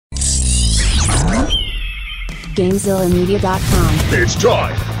GameZillaMedia.com. It's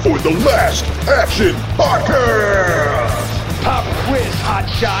time for the Last Action Podcast! Pop quiz,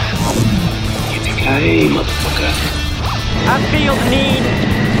 hotshot. Yippee-ki-yay, motherfucker. I feel the need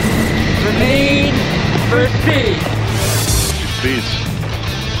for speed. Speeds,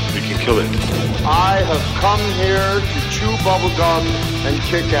 we can kill it. I have come here to chew bubblegum and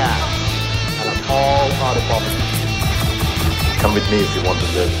kick ass. And I'm all out of bubblegum. Come with me if you want to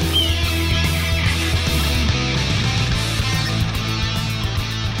live.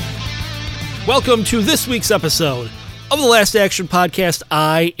 Welcome to this week's episode of the Last Action Podcast.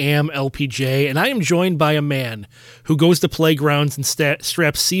 I am LPJ, and I am joined by a man who goes to playgrounds and straps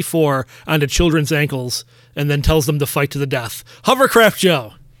C4 onto children's ankles and then tells them to fight to the death. Hovercraft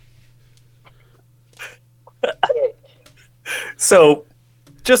Joe. So,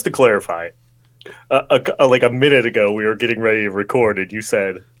 just to clarify, like a minute ago, we were getting ready to record, and you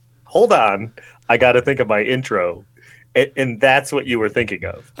said, hold on, I got to think of my intro. And that's what you were thinking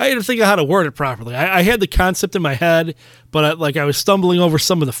of. I had to think of how to word it properly. I had the concept in my head, but I was stumbling over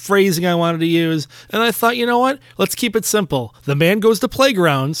some of the phrasing I wanted to use, and I thought, you know what? Let's keep it simple. The man goes to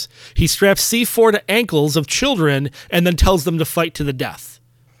playgrounds, he straps C4 to ankles of children, and then tells them to fight to the death.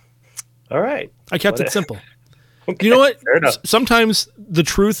 All right. I kept it simple. Okay. You know what? Fair enough. Sometimes the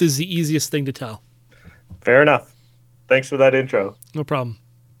truth is the easiest thing to tell. Fair enough. Thanks for that intro. No problem.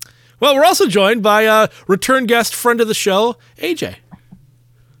 Well, we're also joined by a return guest, friend of the show, AJ.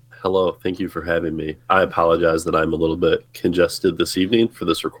 Hello, thank you for having me. I apologize that I'm a little bit congested this evening for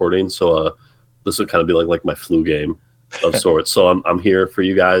this recording, so this would kind of be like my flu game of sorts. So I'm here for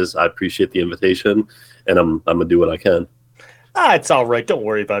you guys. I appreciate the invitation, and I'm gonna do what I can. It's all right. Don't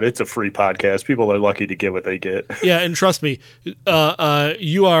worry about it. It's a free podcast. People are lucky to get what they get. Yeah, and trust me,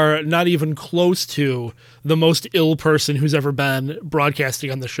 you are not even close to the most ill person who's ever been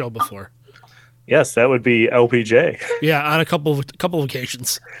broadcasting on the show before. Yes, that would be LPJ. Yeah, on a couple of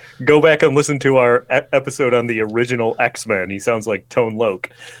occasions. Go back and listen to our episode on the original X-Men. He sounds like Tone Loc.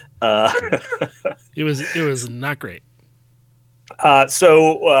 It was not great.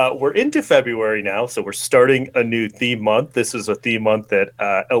 So we're into February now, so we're starting a new theme month. This is a theme month that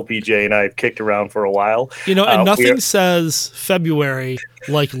LPJ and I have kicked around for a while. You know, and nothing says February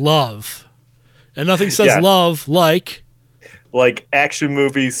like love. And nothing says love like action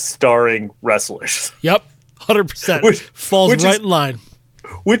movies starring wrestlers. Yep, 100%. Falls right in line.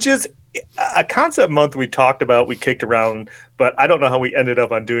 Which is a concept month we talked about, we kicked around, but I don't know how we ended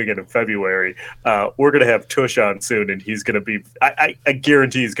up on doing it in February. We're going to have Tush on soon, and he's going to be, I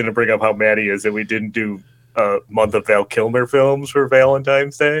guarantee he's going to bring up how mad he is that we didn't do a month of Val Kilmer films for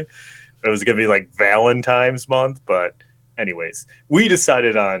Valentine's Day. It was going to be like Valentine's month, but anyways, we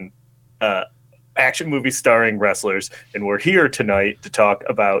decided on action movies starring wrestlers, and we're here tonight to talk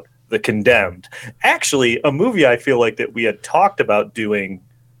about The Condemned. Actually, a movie I feel like that we had talked about doing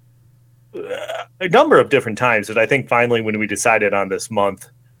a number of different times, that I think finally when we decided on this month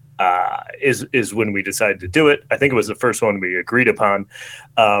is when we decided to do it. I think it was the first one we agreed upon.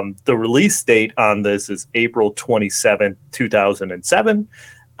 The release date on this is April 27th, 2007.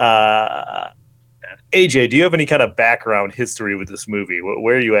 AJ, do you have any kind of background history with this movie?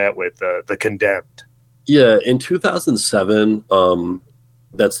 Where are you at with The Condemned? Yeah, in 2007,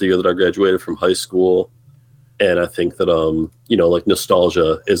 that's the year that I graduated from high school. And I think that, like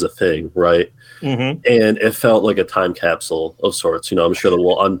nostalgia is a thing, right? Mm-hmm. And it felt like a time capsule of sorts. I'm sure that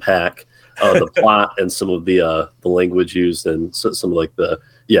we'll unpack the plot and some of the language used and some of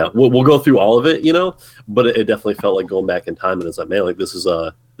we'll go through all of it, but it definitely felt like going back in time. And it's like, man, like this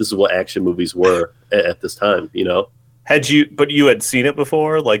is what action movies were at this time, But you had seen it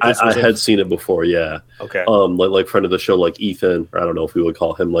before? Like this I had seen it before, yeah. Okay. Like friend of the show, like Ethan, or I don't know if we would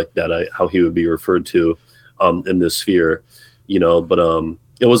call him like that, how he would be referred to in this sphere, but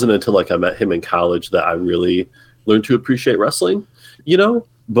it wasn't until I met him in college that I really learned to appreciate wrestling,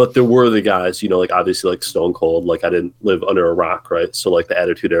 but there were the guys, obviously like Stone Cold, like I didn't live under a rock, right? So like the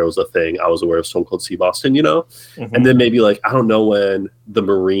Attitude Era was a thing. I was aware of Stone Cold Steve Austin, mm-hmm. And then maybe I don't know when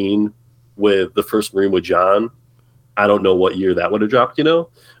the first Marine with John, I don't know what year that would have dropped, but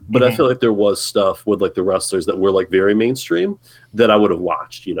mm-hmm. I feel like there was stuff with like the wrestlers that were like very mainstream that I would have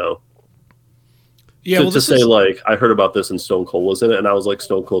watched, Yeah, to say I heard about this and Stone Cold was in it, and I was like,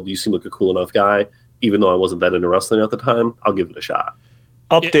 Stone Cold, you seem like a cool enough guy, even though I wasn't that into wrestling at the time. I'll give it a shot.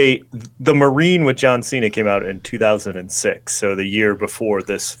 Update: The Marine with John Cena came out in 2006, so the year before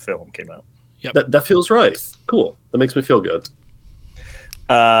this film came out. Yep. That feels right. Cool. That makes me feel good.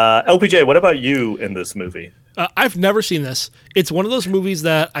 LPJ, what about you in this movie? I've never seen this. It's one of those movies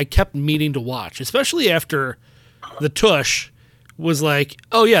that I kept meaning to watch, especially after the Tush was like,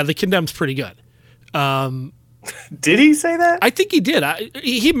 oh yeah, The Condemned's pretty good. Did he say that? I think he did.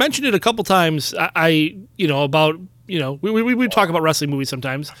 He mentioned it a couple times. About we talk about wrestling movies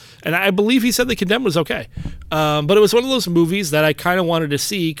sometimes, and I believe he said The Condemned was okay, but it was one of those movies that I kind of wanted to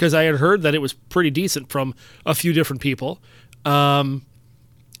see because I had heard that it was pretty decent from a few different people, and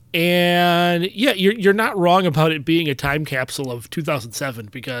yeah, you're not wrong about it being a time capsule of 2007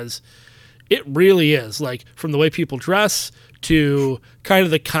 because it really is, like, from the way people dress to kind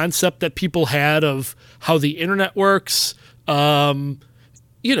of the concept that people had of how the internet works. It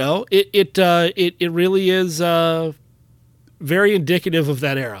really is very indicative of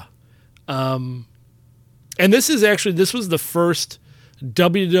that era. And this was the first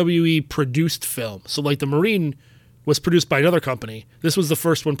WWE produced film. So like the Marine was produced by another company. This was the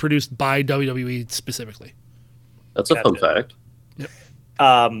first one produced by WWE specifically. That's a fun fact. Yep.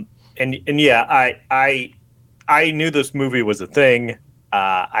 And yeah, I knew this movie was a thing.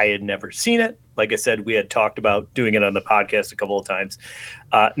 I had never seen it. Like I said, we had talked about doing it on the podcast a couple of times.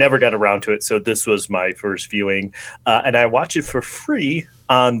 Never got around to it, so this was my first viewing. And I watched it for free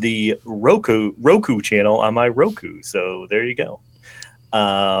on the Roku channel on my Roku. So there you go.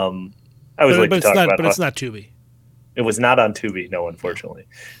 I always like to talk about it. But it's not Tubi. It was not on Tubi, no, unfortunately.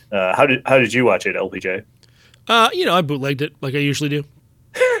 How did you watch it, LPJ? I bootlegged it like I usually do.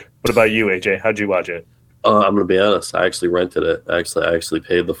 What about you, AJ? How'd you watch it? I'm gonna be honest. I actually rented it. I actually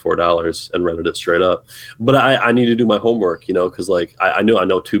paid the $4 and rented it straight up. But I need to do my homework, because like I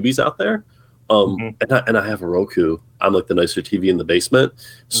know Tubi's out there, and I have a Roku. I'm like the nicer TV in the basement,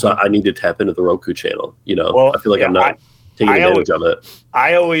 so I need to tap into the Roku channel. Well, I feel like I'm not taking advantage of it.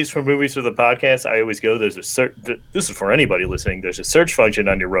 I always, for movies for the podcast, I always go, there's a search. This is for anybody listening. There's a search function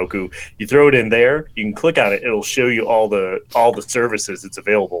on your Roku. You throw it in there. You can click on it. It'll show you all the services it's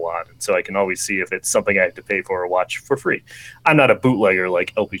available on. And so I can always see if it's something I have to pay for or watch for free. I'm not a bootlegger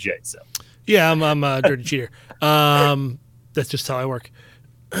like LPJ. So yeah, I'm a dirty cheater. That's just how I work.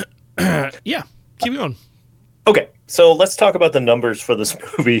 Yeah, keep going. Okay, so let's talk about the numbers for this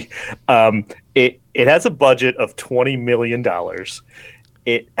movie. It has a budget of $20 million.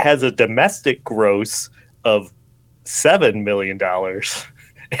 It has a domestic gross of $7 million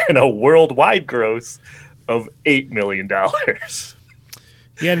and a worldwide gross of $8 million.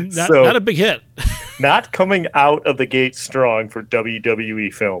 Yeah, not a big hit. Not coming out of the gate strong for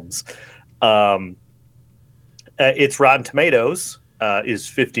WWE films. Its Rotten Tomatoes is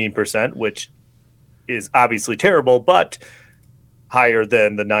 15%, which is obviously terrible, but higher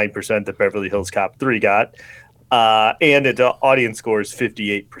than the 9% that Beverly Hills Cop 3 got. And its audience score is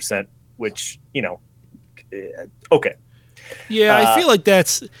 58%, which, okay. Yeah, I feel like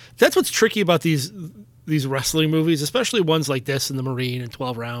that's what's tricky about these wrestling movies, especially ones like this in the Marine and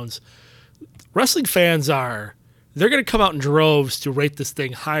 12 Rounds. Wrestling fans they're going to come out in droves to rate this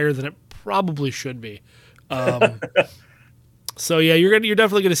thing higher than it probably should be. So yeah, you're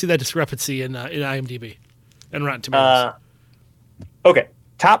definitely going to see that discrepancy in IMDb and Rotten Tomatoes. Okay,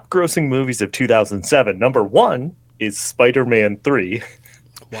 top grossing movies of 2007. Number 1 is Spider-Man 3.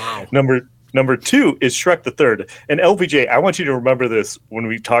 Wow. Number 2 is Shrek the Third. And LPJ, I want you to remember this when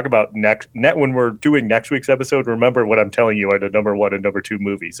we talk about when we're doing next week's episode. Remember what I'm telling you are the number 1 and number 2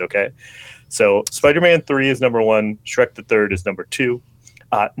 movies. Okay, so Spider-Man 3 is number 1. Shrek the Third is number 2.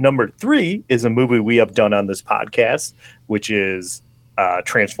 Number 3 is a movie we have done on this podcast, which is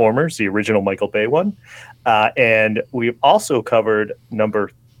Transformers, the original Michael Bay one. And we've also covered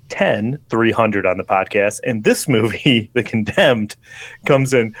number 10, 300 on the podcast. And this movie, The Condemned,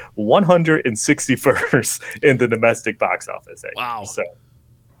 comes in 161st in the domestic box office. Wow. So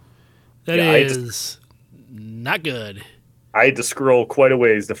that is not good. I had to scroll quite a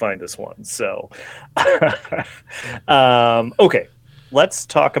ways to find this one. So, okay. Let's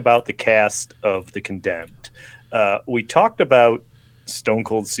talk about the cast of The Condemned. We talked about Stone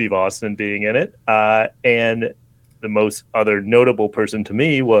Cold Steve Austin being in it, and the most other notable person to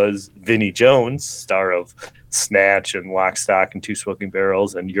me was Vinnie Jones, star of Snatch and Lock, Stock, and Two Smoking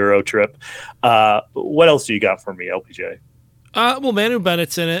Barrels and Euro Trip. What else do you got for me, LPJ? Well, Manu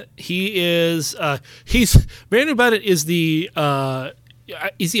Bennett's in it. Manu Bennett is the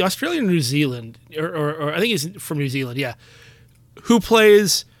Australian or New Zealand, or I think he's from New Zealand. Yeah. Who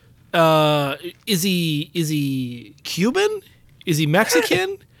plays? Is he Cuban? Is he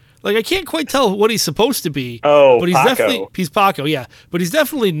Mexican? Like, I can't quite tell what he's supposed to be. Oh, but Paco. He's Paco, yeah. But he's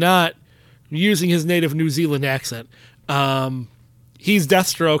definitely not using his native New Zealand accent. He's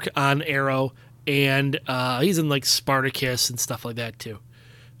Deathstroke on Arrow, and he's in like Spartacus and stuff like that too.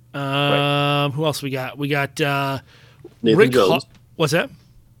 Right. Who else we got? We got Nathan Rick Jones. What's that?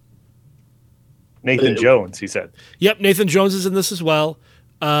 Nathan Jones, he said. Yep, Nathan Jones is in this as well.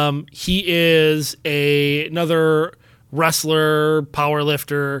 He is another wrestler, power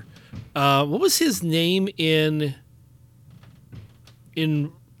lifter. What was his name in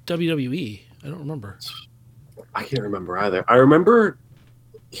WWE? I don't remember. I can't remember either. I remember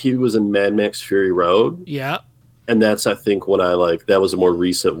he was in Mad Max Fury Road. Yeah. And that's, I think, when that was a more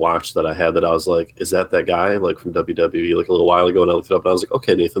recent watch that I had that I was like, is that guy, like, from WWE, like, a little while ago? And I looked it up, and I was like,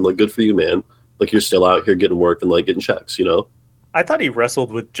 okay, Nathan, like, good for you, man. Like, you're still out here getting work and, like, getting checks, you know? I thought he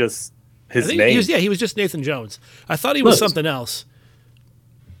wrestled with just his name. He was just Nathan Jones. I thought he was something else.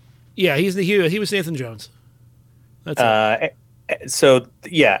 Yeah, he was Nathan Jones. That's it. So,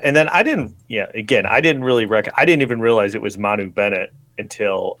 yeah, and then I didn't even realize it was Manu Bennett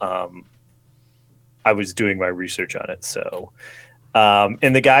until I was doing my research on it. So,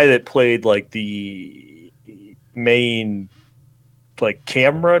 and the guy that played like the main like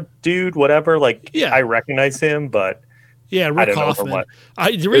camera dude, whatever, like I recognize him, but Rick Hoffman.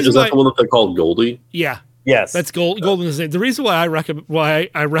 Is that the one that they called Goldie? Yeah. Yes, that's Golden's name. The reason why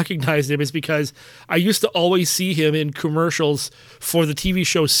I recognized him is because I used to always see him in commercials for the TV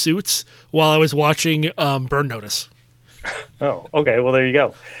show Suits while I was watching Burn Notice. Oh, okay. Well, there you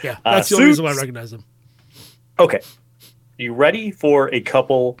go. Yeah, that's the only reason why I recognize him. Okay, you ready for a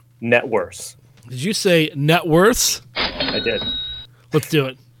couple net worths? Did you say net worths? I did. Let's do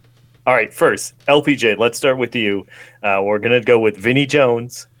it. All right, first, LPJ, let's start with you. We're going to go with Vinnie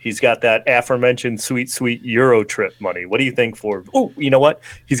Jones. He's got that aforementioned sweet Euro trip money. What do you think for? Oh, you know what?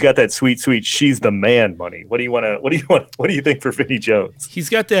 He's got that sweet she's the man money. What do you think for Vinnie Jones? He's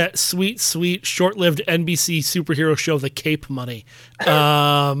got that sweet short-lived NBC superhero show The Cape money.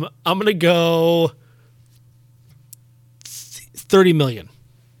 I'm going to go $30 million.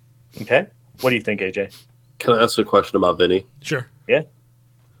 Okay. What do you think, AJ? Can I ask a question about Vinny? Sure. Yeah.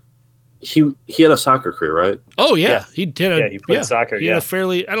 He had a soccer career, right? Oh yeah, he did. He played soccer. He had a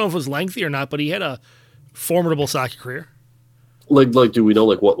fairly, I don't know if it was lengthy or not, but he had a formidable soccer career. Like, do we know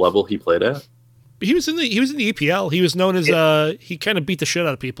like what level he played at? He was in the EPL. He was known as he kind of beat the shit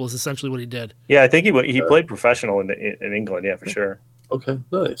out of people. Is essentially what he did. Yeah, I think he played professional in England. Yeah, for sure. Okay,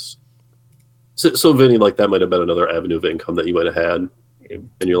 nice. So Vinny, like that might have been another avenue of income that you might have had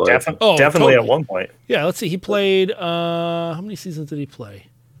in your life. Definitely totally. At one point. Yeah, let's see. He played. How many seasons did he play?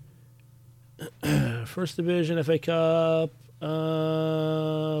 First Division, FA Cup,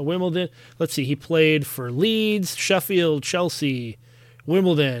 Wimbledon. Let's see. He played for Leeds, Sheffield, Chelsea,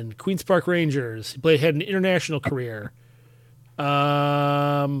 Wimbledon, Queen's Park Rangers. He had an international career.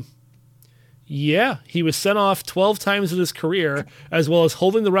 Yeah, he was sent off 12 times in his career, as well as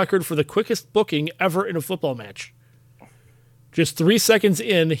holding the record for the quickest booking ever in a football match. Just 3 seconds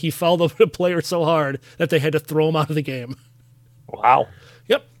in, he fouled up a player so hard that they had to throw him out of the game. Wow.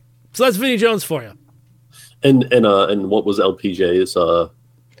 Yep. So that's Vinnie Jones for you. And what was LPJ's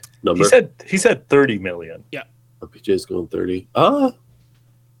number? He said 30 million. Yeah. LPJ's going 30. I'll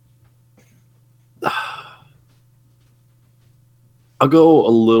go a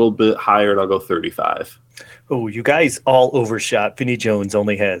little bit higher and I'll go 35. Oh, you guys all overshot. Vinnie Jones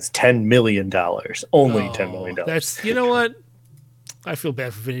only has $10 million. Only $10 million. That's, you know what? I feel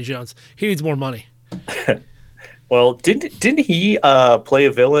bad for Vinnie Jones. He needs more money. Well, didn't he play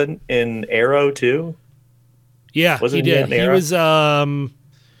a villain in Arrow too? Yeah, he did. He was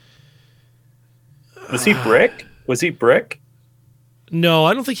he Brick? Was he Brick? No,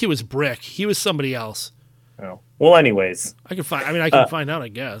 I don't think he was Brick. He was somebody else. Oh. Well, anyways. I can find out, I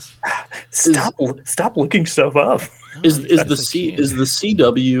guess. Stop looking stuff up. Is the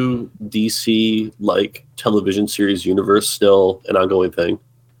CW DC like television series universe still an ongoing thing?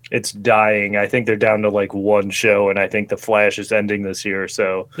 It's dying. I think they're down to like one show, and I think The Flash is ending this year.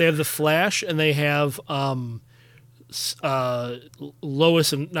 So they have The Flash, and they have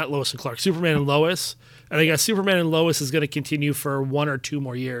Lois and Clark, Superman and Lois, and they got Superman and Lois is going to continue for 1 or 2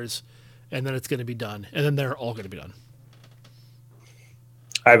 more years, and then it's going to be done, and then they're all going to be done.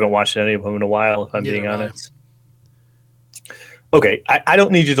 I haven't watched any of them in a while, if I'm being honest. Okay, I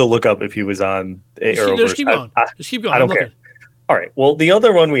don't need you to look up if he was on Arrowverse. Just keep going. Just keep going. I don't care. All right. Well, the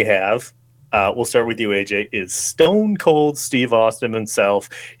other one we have, we'll start with you, AJ, is Stone Cold Steve Austin himself.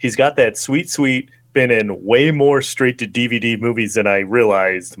 He's got that sweet, been in way more straight-to-DVD movies than I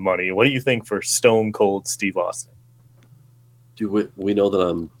realized money. What do you think for Stone Cold Steve Austin? Dude, we know that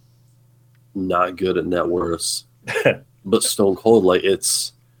I'm not good at net worths, but Stone Cold, like,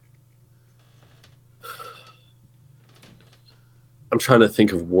 it's... I'm trying to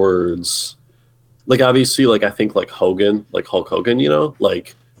think of words. Like, obviously, like, I think, like, Hogan, like Hulk Hogan, you know?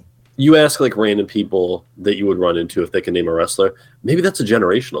 Like, you ask, like, random people that you would run into if they can name a wrestler. Maybe that's a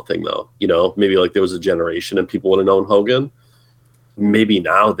generational thing, though. You know? Maybe, like, there was a generation and people would have known Hogan. maybe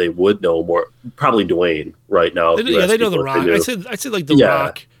now they would know more. Probably Dwayne right now. They know The Rock. I said like The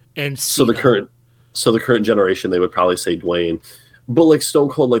Rock and Cena. So the current generation, they would probably say Dwayne. But like Stone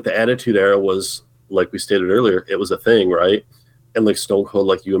Cold, like the Attitude Era was, like we stated earlier, it was a thing, right? And like Stone Cold,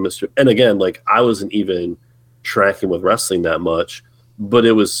 like you and Mr. And again, like I wasn't even tracking with wrestling that much, but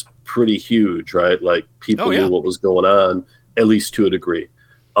it was pretty huge, right? Like people knew what was going on, at least to a degree.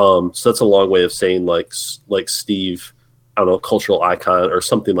 So that's a long way of saying like Steve, I don't know, cultural icon or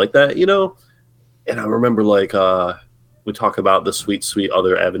something like that, you know? And I remember like we talk about the sweet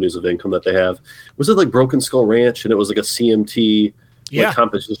other avenues of income that they have. Was it like Broken Skull Ranch, and it was like a CMT like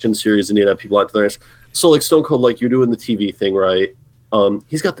competition series, and you had people out to the ranch. So like Stone Cold, like you're doing the TV thing, right?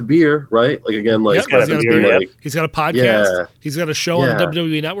 He's got the beer, right? Like again, like he's got a podcast. Yeah. He's got a show on the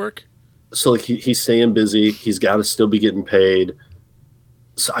WWE Network. So like he's staying busy. He's got to still be getting paid.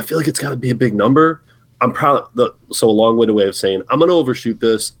 So I feel like it's got to be a big number. I'm proud. So a long-winded way of saying I'm going to overshoot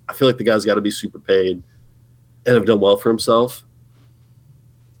this. I feel like the guy's got to be super paid and have done well for himself.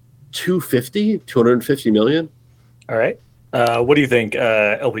 250 million. All right. What do you think,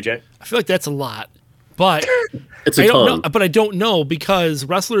 LPJ? I feel like that's a lot, but it's a ton. But I don't know, because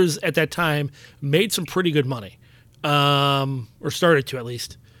wrestlers at that time made some pretty good money, or started to at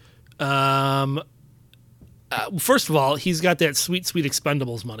least. First of all, he's got that sweet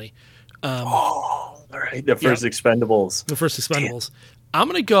Expendables money. All right, the first Expendables. The first Expendables. Damn. I'm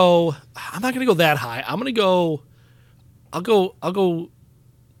not gonna go that high. I'll go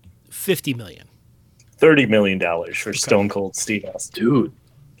 50 million. $30 million for Stone Cold Steve Austin. Dude.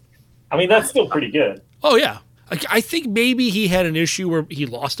 I mean, that's still pretty good. Oh, yeah. I think maybe he had an issue where he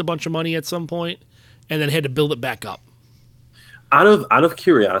lost a bunch of money at some point and then had to build it back up. Out of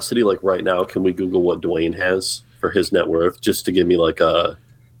curiosity, like right now, can we Google what Dwayne has for his net worth just to give me like a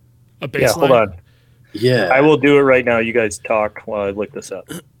baseline? Yeah, hold on. Yeah. I will do it right now. You guys talk while I look this up.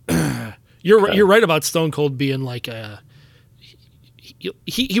 You're right about Stone Cold being like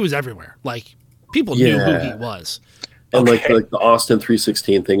he was everywhere. Like, people knew who he was. And like the Austin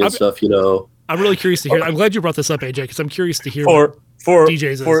 316 thing and stuff, you know. I'm really curious to hear. I'm glad you brought this up, AJ, because I'm curious to hear for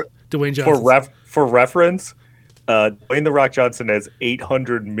DJ's Dwayne Johnson. For reference, Dwayne The Rock Johnson has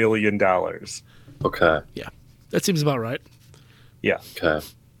 $800 million. Okay. Yeah, that seems about right. Yeah. Okay.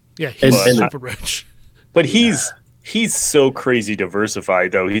 Yeah, he's super rich. But he's so crazy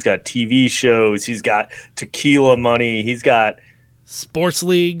diversified, though. He's got TV shows. He's got tequila money. He's got sports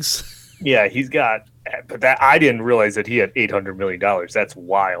leagues. Yeah, he's got. But that I didn't realize that he had $800 million. That's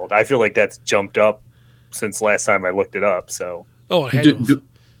wild. I feel like that's jumped up since last time I looked it up. So, Dwayne, are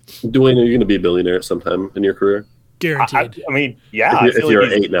you going to be a billionaire sometime in your career? Guaranteed. I mean, yeah. If you're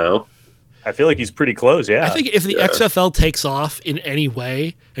 8 now, I feel like he's pretty close. Yeah. I think if the XFL takes off in any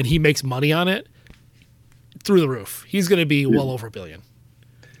way and he makes money on it, through the roof, he's going to be well over $1 billion.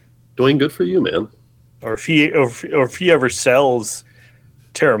 Dwayne, good for you, man. Or if he ever sells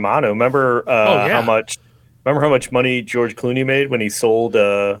Terramano, remember how much money George Clooney made when he sold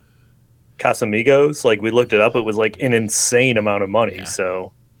Casamigos? Like, we looked it up, it was like an insane amount of money. Yeah.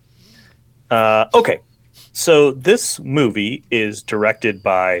 So okay. So this movie is directed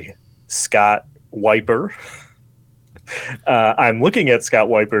by Scott Weiper. I'm looking at Scott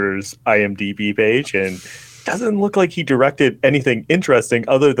Weiper's IMDb page, and it doesn't look like he directed anything interesting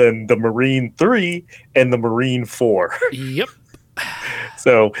other than The Marine 3 and The Marine 4. Yep.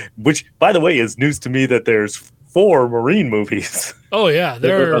 So, which, by the way, is news to me that there's 4 Marine movies. Oh, yeah.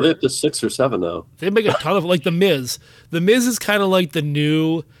 Are they up to 6 or 7 now? They make a ton of, like, The Miz. The Miz is kind of like the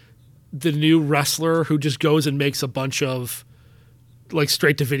new wrestler who just goes and makes a bunch of, like,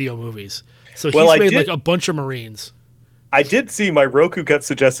 straight-to-video movies. So he's made, like, a bunch of Marines. I did see my Roku kept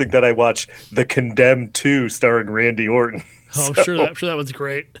suggesting that I watch The Condemned 2 starring Randy Orton. Oh, so, I'm sure that one's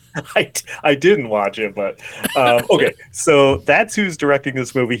great. I didn't watch it, but okay. So that's who's directing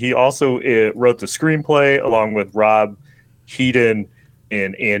this movie. He also wrote the screenplay along with Rob Heaton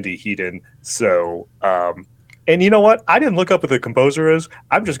and Andy Heaton. So, and you know what? I didn't look up who the composer is.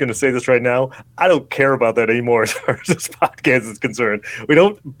 I'm just going to say this right now. I don't care about that anymore as far as this podcast is concerned. We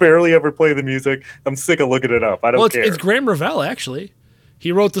don't barely ever play the music. I'm sick of looking it up. I don't care. It's Graham Revell, actually.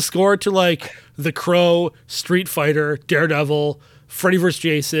 He wrote the score to, like, The Crow, Street Fighter, Daredevil, Freddy vs.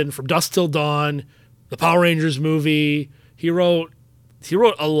 Jason, From Dusk Till Dawn, the Power Rangers movie. He wrote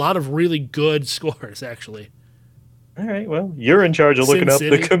a lot of really good scores, actually. All right, well, you're in charge of looking up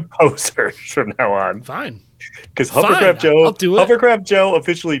the composers from now on. Fine. Because Hovercraft Joe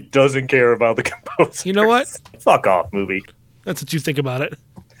officially doesn't care about the composers. You know what? Fuck off, movie. That's what you think about it.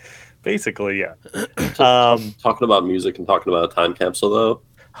 Basically, yeah. Talking about music and talking about a time capsule, though.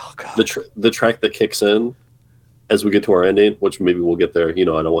 Oh, God. The track that kicks in as we get to our ending, which maybe we'll get there. I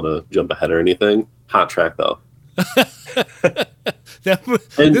don't want to jump ahead or anything. Hot track though.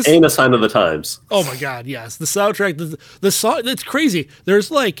 Ain't a sign of the times. Oh my God, yes. The soundtrack, the song, it's crazy.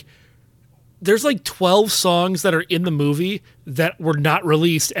 There's like 12 songs that are in the movie that were not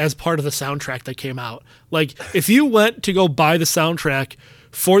released as part of the soundtrack that came out. Like, if you went to go buy the soundtrack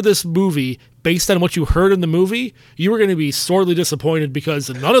for this movie based on what you heard in the movie, you were going to be sorely disappointed because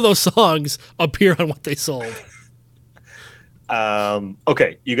none of those songs appear on what they sold.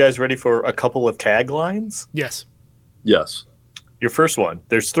 Okay, you guys ready for a couple of taglines? Yes. Yes. Your first one,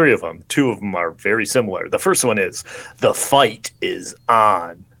 there's 3 of them. 2 of them are very similar. The first one is, "The fight is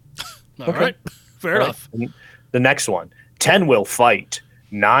on." All right. Fair enough. The next one, 10 will fight,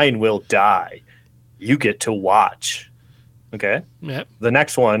 9 will die. You get to watch. Okay? Yeah. The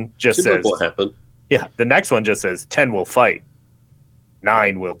next one just says, what happened? Yeah, the next one just says 10 will fight,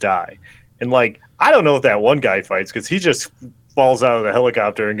 9 will die. And like, I don't know if that one guy fights because he just falls out of the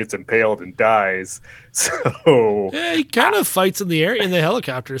helicopter and gets impaled and dies. So yeah, he kind of fights in the air in the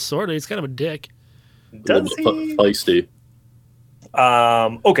helicopter, sort of. He's kind of a dick. Does he? Feisty.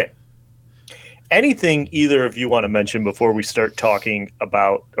 Okay. Anything either of you want to mention before we start talking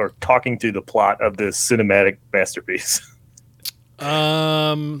about or talking through the plot of this cinematic masterpiece? It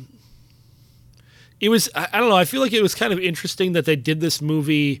was, I don't know, I feel like it was kind of interesting that they did this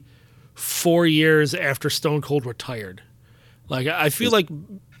movie 4 years after Stone Cold retired. Like, I feel like,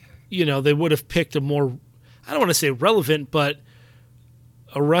 they would have picked a more, I don't want to say relevant, but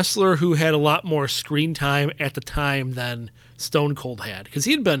a wrestler who had a lot more screen time at the time than Stone Cold had. Because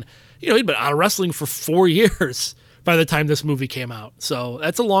he'd been out of wrestling for 4 years by the time this movie came out. So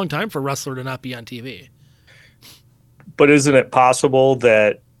that's a long time for a wrestler to not be on TV. But isn't it possible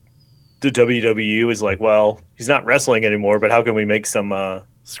that the WWE is like, well, he's not wrestling anymore, but how can we make some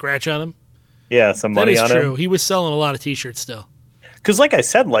scratch on him? Yeah, some money on him. That is true. He was selling a lot of T-shirts still. Because, like I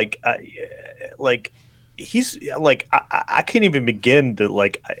said, he's like I can't even begin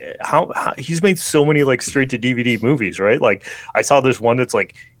to how he's made so many straight to DVD movies, right? Like, I saw there's one that's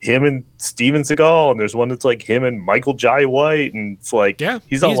like him and Steven Seagal, and there's one that's like him and Michael Jai White, and it's like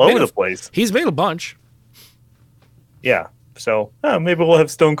he's all over the place. He's made a bunch. Yeah, so maybe we'll have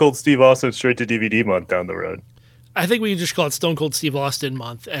Stone Cold Steve Austin straight to DVD month down the road. I think we can just call it Stone Cold Steve Austin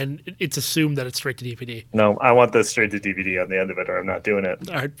month, and it's assumed that it's straight to DVD. No, I want the straight to DVD on the end of it, or I'm not doing it.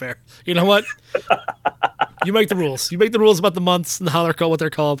 All right, fair. You know what? You make the rules. You make the rules about the months and how they're called, what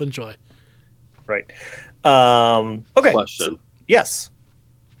they're called. Enjoy. Right. Okay. Question. Yes.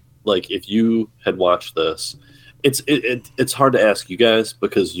 Like, if you had watched this, it's hard to ask you guys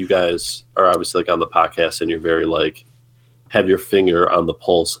because you guys are obviously on the podcast and you're very have your finger on the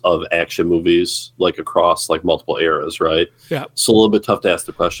pulse of action movies across multiple eras, right? Yeah. So a little bit tough to ask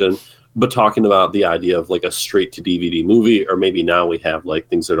the question, but talking about the idea of a straight to DVD movie, or maybe now we have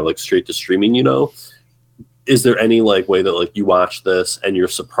things that are straight to streaming, is there any way that you watch this and you're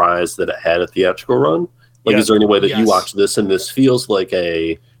surprised that it had a theatrical run? Is there any way that you watch this and this feels like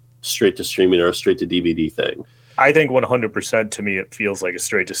a straight to streaming or a straight to DVD thing? I think 100% to me it feels like a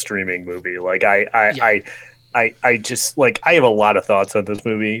straight to streaming movie. I just I have a lot of thoughts on this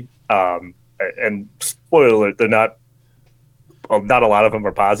movie. And spoiler alert, they're not a lot of them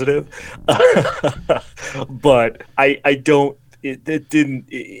are positive. But I don't. It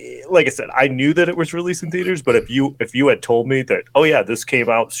didn't. Like I said, I knew that it was released in theaters. But if you had told me that, oh yeah, this came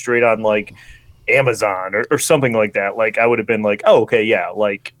out straight on Amazon or something like that, I would have been oh okay, yeah,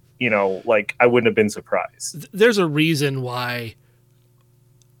 I wouldn't have been surprised. There's a reason why.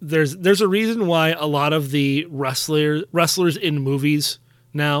 There's a reason why a lot of the wrestlers in movies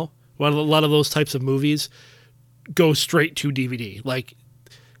now, a lot of those types of movies, go straight to DVD.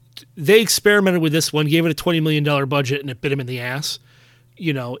 They experimented with this one, gave it a $20 million budget, and it bit them in the ass.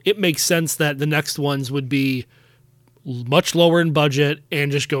 It makes sense that the next ones would be much lower in budget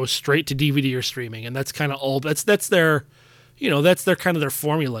and just go straight to DVD or streaming. And that's kind of all. That's their, that's their kind of their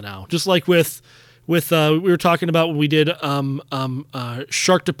formula now. Just like with we were talking about when we did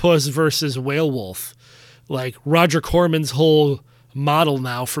Sharktopus versus Whale Wolf. Roger Corman's whole model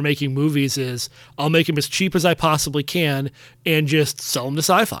now for making movies is I'll make them as cheap as I possibly can and just sell them to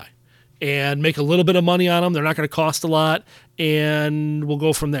Sci-Fi and make a little bit of money on them. They're not going to cost a lot, and we'll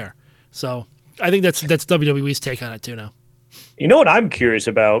go from there. So I think that's WWE's take on it too now. You know what I'm curious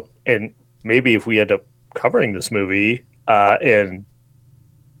about, and maybe if we end up covering this movie in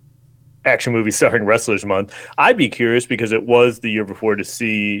Action Movie Starring Wrestlers Month, I'd be curious because it was the year before to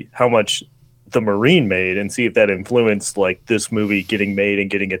see how much The Marine made and see if that influenced like this movie getting made and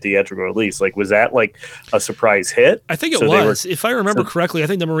getting a theatrical release. Like, was that like a surprise hit? I think it was. If I remember correctly, I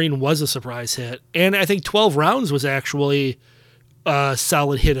think The Marine was a surprise hit. And I think 12 Rounds was actually a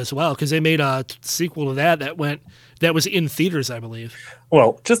solid hit as well, because they made a sequel to that was in theaters, I believe.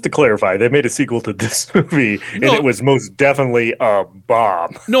 Well, just to clarify, they made a sequel to this movie, and it was most definitely a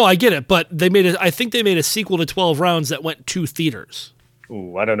bomb. No, I get it, but I think they made a sequel to 12 Rounds that went to theaters.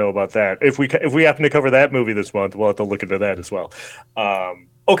 Ooh, I don't know about that. If we happen to cover that movie this month, we'll have to look into that as well.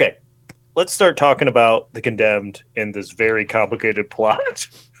 Okay, let's start talking about The Condemned in this very complicated plot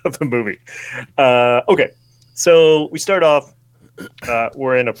of the movie. Okay, so we start off.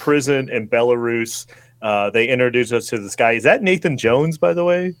 We're in a prison in Belarus. They introduce us to this guy. Is that Nathan Jones, by the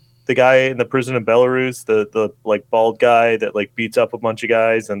way? The guy in the prison in Belarus, the like bald guy that like beats up a bunch of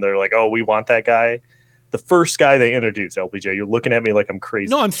guys, and they're like, "Oh, we want that guy." The first guy they introduce, LPJ. You're looking at me like I'm crazy.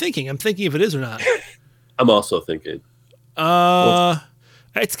 No, I'm thinking if it is or not. I'm also thinking.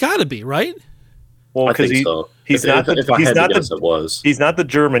 It's got to be, right? Well, I think so. He's not the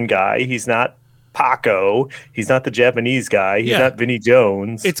German guy. He's not Paco. He's not the Japanese guy. He's not Vinnie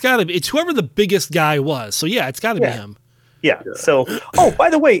Jones. It's got to be. It's whoever the biggest guy was. So yeah, it's got to be him. Yeah. So, by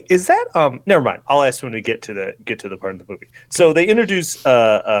the way, is that never mind. I'll ask when we get to the part of the movie. So they introduce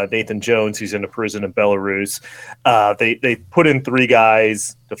Nathan Jones. He's in a prison in Belarus. They put in 3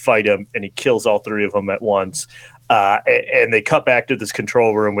 guys to fight him, and he kills all 3 of them at once. And they cut back to this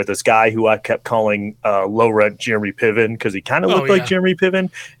control room with this guy who I kept calling low rent Jeremy Piven, because he kind of looked like Jeremy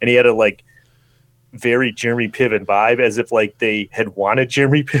Piven, and he had a like very Jeremy Piven vibe, as if like they had wanted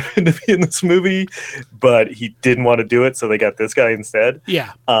Jeremy Piven to be in this movie, but he didn't want to do it, so they got this guy instead.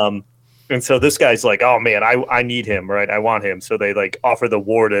 Yeah. And so this guy's like, "Oh man, I need him, right? I want him." So they like offer the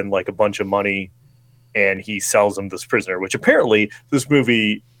warden like a bunch of money, and he sells him this prisoner, which apparently this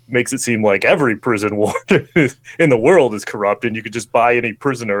movie makes it seem like every prison warden in the world is corrupt, and you could just buy any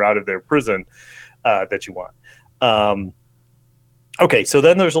prisoner out of their prison that you want. Okay, so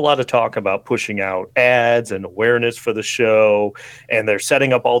then there's a lot of talk about pushing out ads and awareness for the show, and they're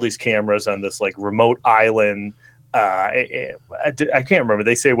setting up all these cameras on this like remote island. I can't remember.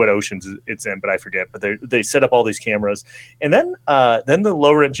 They say what oceans it's in, but I forget. But they set up all these cameras, and then the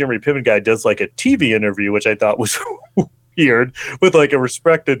low rent Jeremy Piven guy does like a TV interview, which I thought was weird, with like a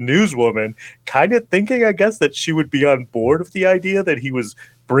respected newswoman, kind of thinking, I guess, that she would be on board with the idea that he was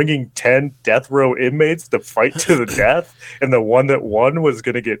bringing 10 death row inmates to fight to the death, and the one that won was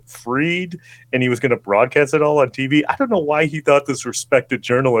going to get freed, and he was going to broadcast it all on TV. I don't know why he thought this respected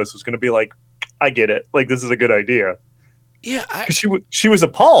journalist was going to be like, "I get it. Like, this is a good idea." Yeah. She was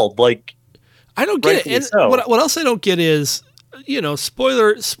appalled. Like, I don't get it. And so. What else I don't get is,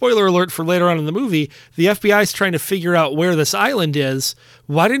 spoiler alert for later on in the movie, the FBI is trying to figure out where this island is.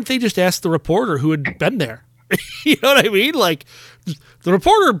 Why didn't they just ask the reporter who had been there? You know what I mean? Like, the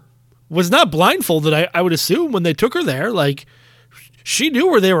reporter was not blindfolded, I would assume, when they took her there. Like, she knew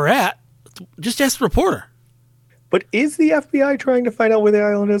where they were at. Just ask the reporter. But is the FBI trying to find out where the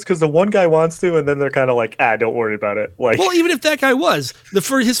island is? Because the one guy wants to, and then they're kind of like, don't worry about it. Like, well, even if that guy was,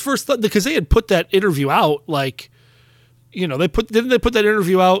 his first thought, because they had put that interview out, like, didn't they put that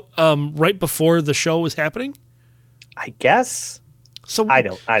interview out right before the show was happening? I guess. So I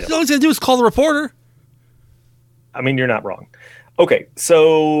don't. All he's going to do is call the reporter. I mean, you're not wrong. Okay,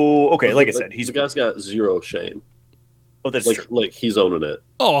 so like I said, the guy's got zero shame. Oh, that's like, true. Like he's owning it.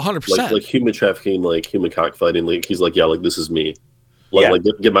 Oh, 100%. Like human trafficking, like human cockfighting. Like he's like, yeah, like this is me. Like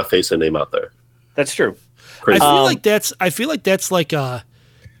get my face and name out there. That's true. Crazy. I feel like that's like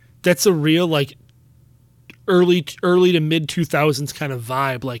that's a real like early to mid 2000s kind of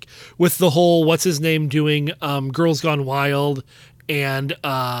vibe, like with the whole what's his name doing Girls Gone Wild, and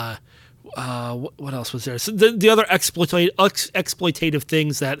what else was there? So the other exploitative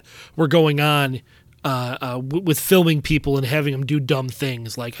things that were going on with filming people and having them do dumb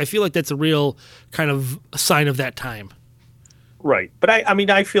things. Like, I feel like that's a real kind of sign of that time. Right. But I mean,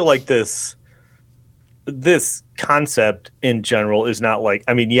 I feel like this concept in general is not like,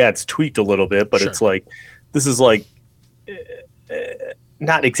 I mean, yeah, it's tweaked a little bit, but Sure. It's like, this is like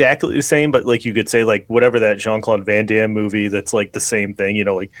not exactly the same, but like you could say like whatever that Jean-Claude Van Damme movie that's like the same thing,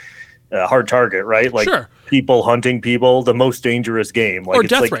 like Hard Target, right? Like Sure. People hunting people, the most dangerous game. Like, Or it's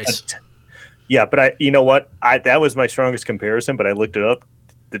Death like Race. Yeah, but you know what? that was my strongest comparison, but I looked it up.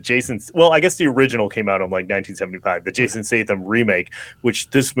 I guess the original came out in like 1975. The Jason Statham remake, which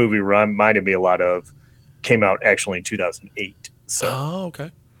this movie reminded me a lot of, came out actually in 2008. So,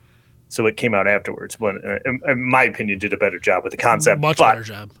 okay. So it came out afterwards, but in my opinion, did a better job with the concept. Much better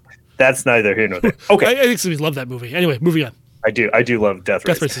job. That's neither here nor there. Okay, I think somebody loved that movie. Anyway, moving on. I do love Death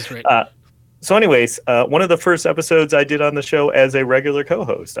Race. Death Race is great. So anyways, one of the first episodes I did on the show as a regular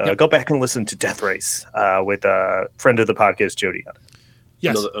co-host. Go back and listen to Death Race with a friend of the podcast, Jody.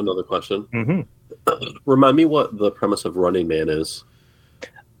 Yes. Another question. Mm-hmm. Remind me what the premise of Running Man is.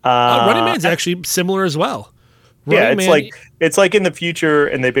 Running Man's actually similar as well. It's like in the future,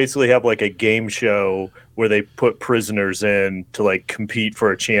 and they basically have like a game show where they put prisoners in to like compete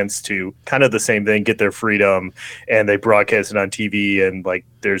for a chance to kind of the same thing, get their freedom, and they broadcast it on TV, and like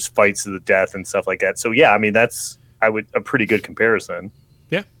there's fights to the death and stuff like that. So yeah, I mean that's a pretty good comparison.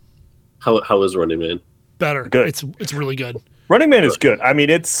 Yeah. How is Running Man? Better. Good. It's really good. Running Man is good. I mean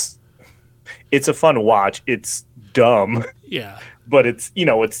it's a fun watch. It's dumb. Yeah. But it's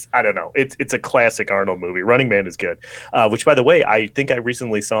I don't know. It's a classic Arnold movie. Running Man is good. Which, by the way, I think I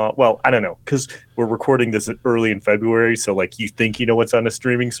recently saw. Well, I don't know because we're recording this early in February, so like you think you know what's on a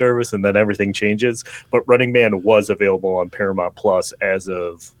streaming service, and then everything changes. But Running Man was available on Paramount Plus as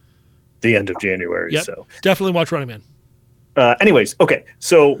of the end of January. Yep. So definitely watch Running Man. Anyways, okay.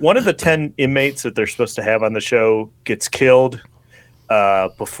 So one of the 10 inmates that they're supposed to have on the show gets killed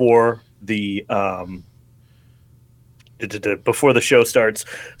before the show starts,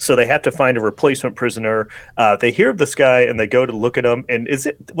 so they have to find a replacement prisoner. They hear of this guy and they go to look at him. And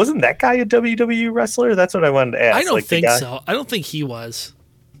wasn't that guy a WWE wrestler? That's what I wanted to ask. I don't think so. I don't think he was.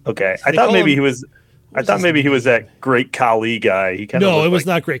 Okay, I thought maybe he was. I thought maybe he was that Great Khali guy. He kind of no, it was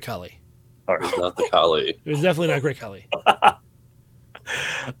not Great Khali. All right. It's not the Khali. It was definitely not Great Khali.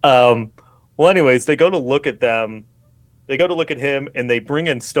 Well, anyways, they go to look at them. They go to look at him, and they bring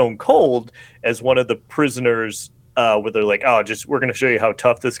in Stone Cold as one of the prisoners. Where they're like, we're going to show you how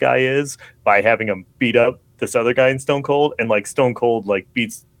tough this guy is by having him beat up this other guy in Stone Cold. And like Stone Cold like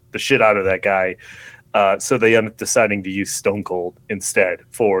beats the shit out of that guy. So they end up deciding to use Stone Cold instead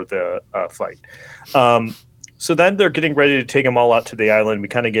for the fight. So then they're getting ready to take them all out to the island. We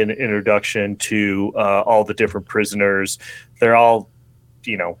kind of get an introduction to all the different prisoners. They're all,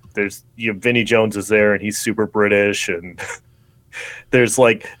 Vinnie Jones is there and he's super British. And there's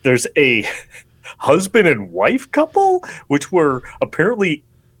a husband and wife couple, which were apparently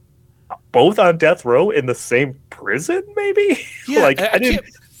both on death row in the same prison, maybe? Yeah, I can't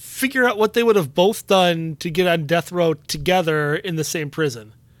figure out what they would have both done to get on death row together in the same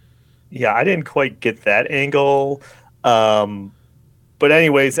prison. Yeah, I didn't quite get that angle. But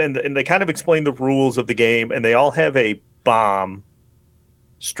anyways, and they kind of explain the rules of the game, and they all have a bomb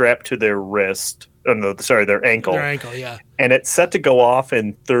strapped to their wrist. Oh, no, sorry, their ankle. Their ankle, yeah. And it's set to go off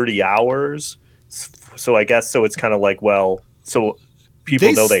in 30 hours. So I guess it's kind of like, well, so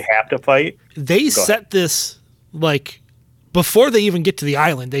people know they have to fight. They set this like before they even get to the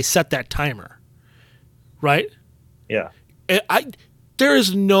island. They set that timer, right? Yeah. There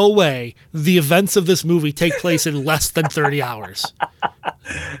is no way the events of this movie take place in less than 30 hours.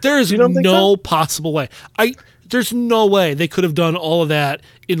 There is no possible way. There's no way they could have done all of that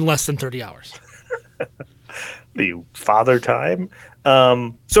in less than 30 hours. The father time.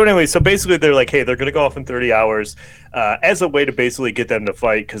 So anyway, so basically they're like, hey, they're going to go off in 30 hours as a way to basically get them to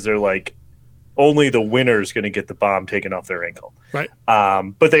fight because they're like, only the winner is going to get the bomb taken off their ankle. Right.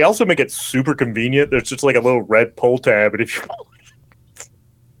 But they also make it super convenient. There's just like a little red pull tab. And if you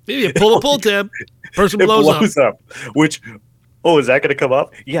maybe you pull the pull tab, person blows up. Which, is that going to come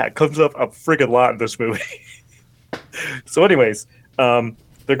up? Yeah, it comes up a friggin' lot in this movie. So anyways,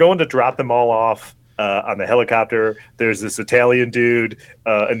 they're going to drop them all off on the helicopter. There's this Italian dude,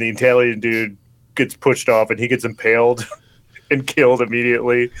 and the Italian dude gets pushed off, and he gets impaled and killed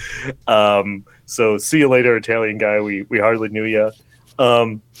immediately. So see you later, Italian guy. We hardly knew you.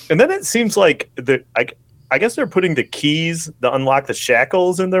 And then it seems like I guess they're putting the keys to unlock the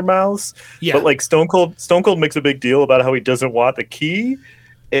shackles in their mouths. Yeah. But like Stone Cold makes a big deal about how he doesn't want the key.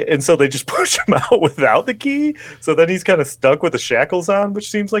 And so they just push him out without the key. So then he's kind of stuck with the shackles on, which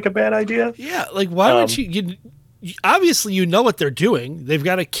seems like a bad idea. Yeah, like why would you obviously you know what they're doing. They've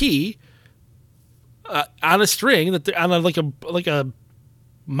got a key on a string that they're on like a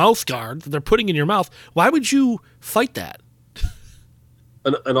mouth guard that they're putting in your mouth. Why would you fight that?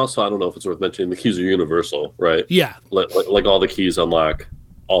 And also, I don't know if it's worth mentioning, the keys are universal, right? Yeah. Like all the keys unlock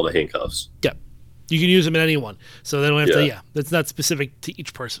all the handcuffs. Yep. You can use them in anyone. So they don't have to, that's not specific to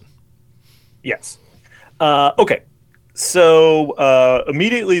each person. Yes. Okay. So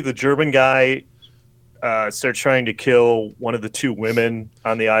immediately the German guy starts trying to kill one of the two women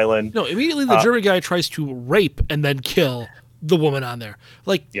on the island. No, immediately the German guy tries to rape and then kill the woman on there.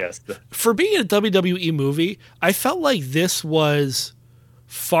 Like, yes. For being a WWE movie, I felt like this was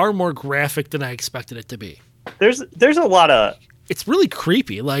far more graphic than I expected it to be. There's a lot of... It's really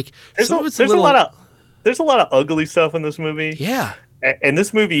creepy. Like, there's a lot of ugly stuff in this movie. Yeah. And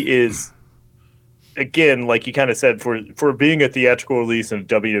this movie is again, like you kind of said, for being a theatrical release in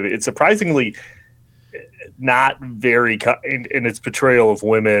WWE, it's surprisingly not very in its portrayal of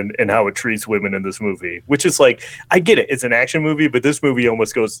women and how it treats women in this movie, which is like, I get it, it's an action movie, but this movie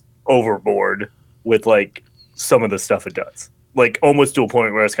almost goes overboard with like some of the stuff it does, like almost to a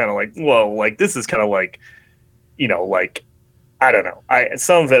point where it's kind of like, whoa, like this is kind of like, you know, like I don't know,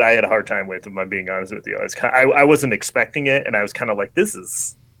 some of it I had a hard time with, if I'm being honest with you. I wasn't expecting it, and I was kind of like, this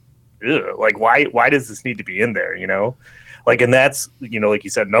is like why does this need to be in there, you know? Like, and that's, you know, like you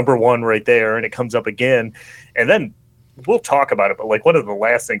said, number one right there, and it comes up again, and then we'll talk about it. But like, one of the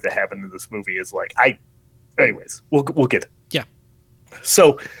last things that happened in this movie is like, anyways, we'll get it. Yeah.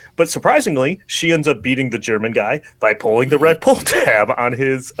 So, but surprisingly, she ends up beating the German guy by pulling the red pull tab on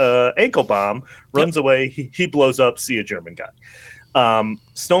his ankle bomb. Runs away. He blows up. See a German guy.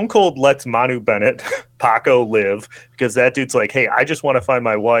 Stone Cold lets Manu Bennett, Paco, live because that dude's like, hey, I just want to find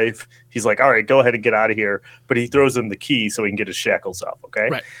my wife. He's like, all right, go ahead and get out of here. But he throws him the key so he can get his shackles off. Okay.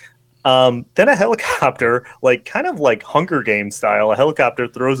 Right. Then a helicopter, like kind of like Hunger Games style, a helicopter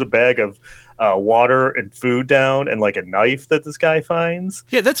throws a bag of water and food down and like a knife that this guy finds.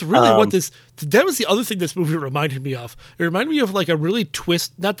 Yeah, that's really that was the other thing this movie reminded me of. It reminded me of like a really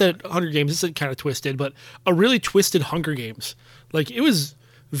not that Hunger Games isn't kind of twisted, but a really twisted Hunger Games. Like, it was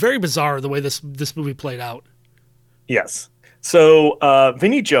very bizarre the way this movie played out. Yes. So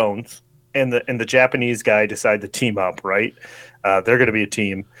Vinnie Jones and the Japanese guy decide to team up, right? They're going to be a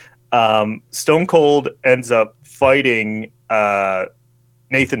team. Stone Cold ends up fighting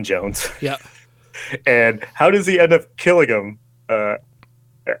Nathan Jones. Yeah. And how does he end up killing him?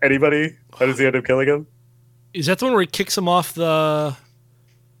 Anybody? How does he end up killing him? Is that the one where he kicks him off the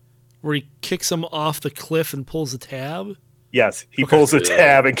cliff and pulls the tab? Yes, he pulls a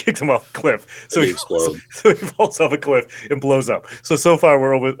tab and kicks him off a cliff. So he falls off a cliff and blows up. So far,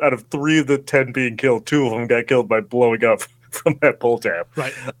 we're out of 3 of the 10 being killed, 2 of them got killed by blowing up from that pull tab.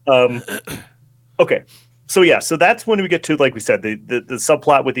 Right. Okay. So that's when we get to, like we said, the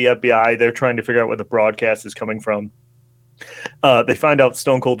subplot with the FBI. They're trying to figure out where the broadcast is coming from. They find out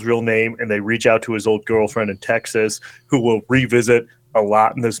Stone Cold's real name, and they reach out to his old girlfriend in Texas, who will revisit a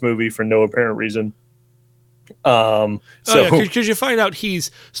lot in this movie for no apparent reason. Because you find out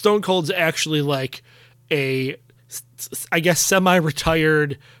Stone Cold's actually like a, I guess,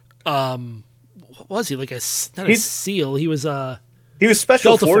 semi-retired. What was he, like a SEAL? He was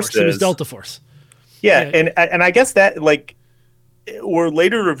Special Forces. He was Delta Force. Yeah, and I guess that like were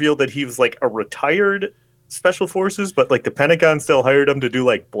later revealed that he was like a retired Special Forces, but like the Pentagon still hired him to do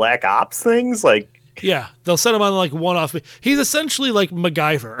like Black Ops things. Like, yeah, they'll send him on like one-off. He's essentially like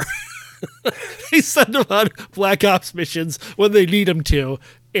MacGyver. He sent him on Black Ops missions when they need him to,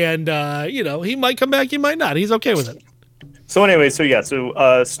 and he might come back, he might not. He's okay with it. So anyway,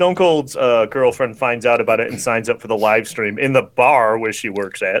 so Stone Cold's girlfriend finds out about it and signs up for the live stream in the bar where she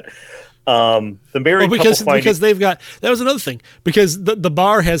works at. The married couple because they've got, that was another thing, because the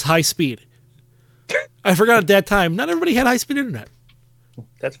bar has high speed. I forgot at that time, not everybody had high speed internet.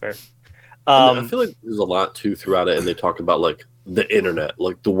 That's fair. I feel like there's a lot too throughout it, and they talk about like the internet,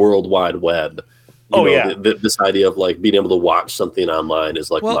 like the World Wide Web. This idea of like being able to watch something online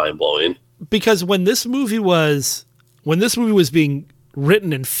is like mind blowing. Because when this movie was being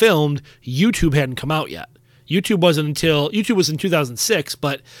written and filmed, YouTube hadn't come out yet. YouTube was in 2006,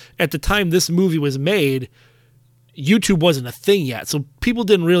 but at the time this movie was made, YouTube wasn't a thing yet. So people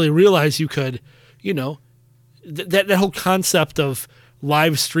didn't really realize you could, that whole concept of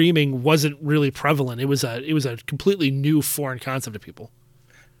live streaming wasn't really prevalent. It was a completely new foreign concept to people.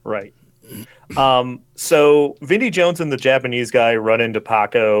 Right. So Vinnie Jones and the Japanese guy run into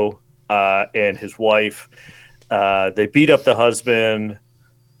Paco and his wife. They beat up the husband.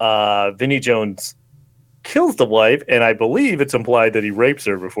 Vinnie Jones kills the wife, and I believe it's implied that he rapes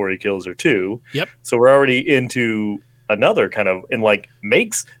her before he kills her too. Yep. So we're already into another kind of, and like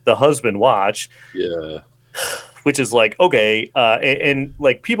makes the husband watch. Yeah. Which is like, okay, and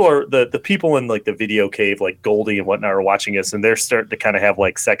like people are the people in like the video cave, like Goldie and whatnot, are watching us, and they're starting to kind of have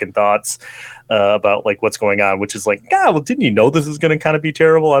like second thoughts about like what's going on, which is like, well, didn't you know this is going to kind of be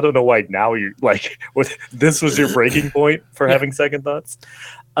terrible? I don't know why now you're like, this was your breaking point for having second thoughts.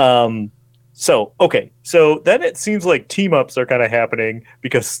 So then it seems like team ups are kind of happening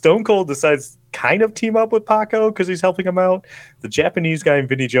because Stone Cold decides kind of team up with Paco because he's helping him out. The Japanese guy and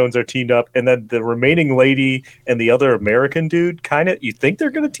Vinnie Jones are teamed up, and then the remaining lady and the other American dude you think they're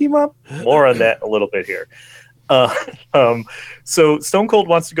going to team up? More on that a little bit here. So Stone Cold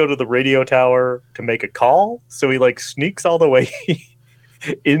wants to go to the radio tower to make a call, so he like sneaks all the way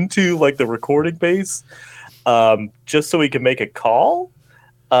into like the recording base just so he can make a call.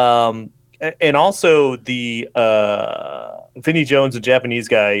 And also the Vinnie Jones, the Japanese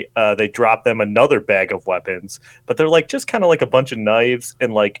guy, they drop them another bag of weapons, but they're like just kind of like a bunch of knives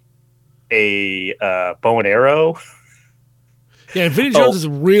and like a bow and arrow. Yeah, and Vinnie Jones is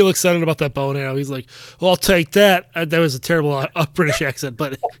real excited about that bow and arrow. He's like, well, I'll take that. That was a terrible British accent,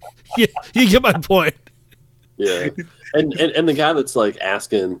 but you get my point. Yeah. And the guy that's like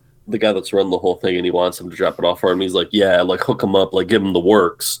asking the guy that's run the whole thing and he wants him to drop it off for him, he's like, yeah, like hook him up, like give him the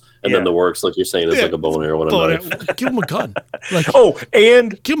works. And then the works, like you're saying, is like a bow and arrow and a knife. Give him a gun. Like,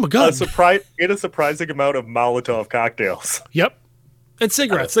 and give him a gun. A surprising amount of Molotov cocktails. Yep. And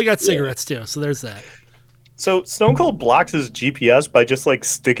cigarettes. They got cigarettes too, so there's that. So Stone Cold blocks his GPS by just like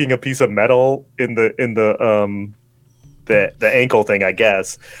sticking a piece of metal in the ankle thing, I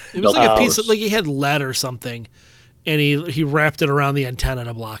guess. It was like a piece of, like he had lead or something, and he wrapped it around the antenna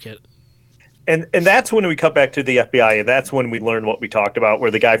to block it. And that's when we cut back to the FBI, and that's when we learn what we talked about,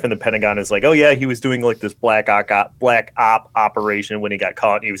 where the guy from the Pentagon is like, oh yeah, he was doing like this black op operation when he got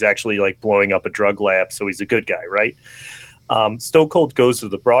caught, and he was actually like blowing up a drug lab, so he's a good guy, right? Stone Cold goes to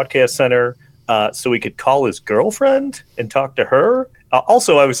the broadcast center so he could call his girlfriend and talk to her.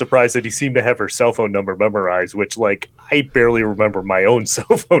 Also, I was surprised that he seemed to have her cell phone number memorized, which, like, I barely remember my own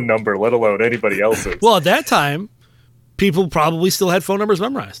cell phone number, let alone anybody else's. Well, at that time, people probably still had phone numbers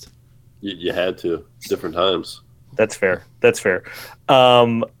memorized. You had to. Different times. That's fair.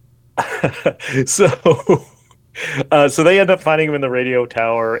 So they end up finding him in the radio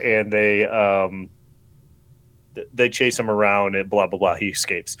tower, and they chase him around and blah, blah, blah. He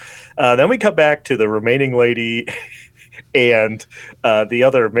escapes. Then we cut back to the remaining lady and the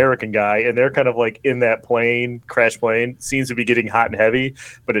other American guy, and they're kind of like in that crash plane, seems to be getting hot and heavy,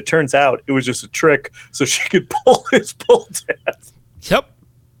 but it turns out it was just a trick so she could pull his pull tab. Yep.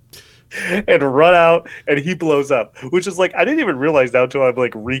 And run out, and he blows up, which is like, I didn't even realize now until I'm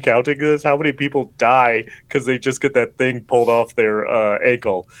like recounting this, how many people die because they just get that thing pulled off their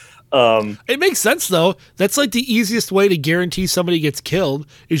ankle. It makes sense, though. That's like the easiest way to guarantee somebody gets killed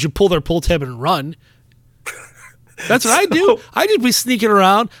is you pull their pull tab and run. That's what I do. I just be sneaking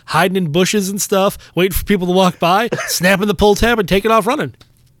around, hiding in bushes and stuff, waiting for people to walk by, snapping the pull tab and taking off running.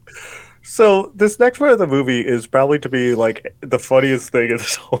 So this next part of the movie is probably to be like the funniest thing in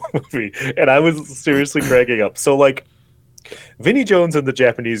this whole movie, and I was seriously cracking up. So like, Vinnie Jones and the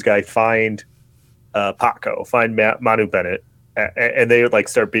Japanese guy find Paco, find Manu Bennett, and they like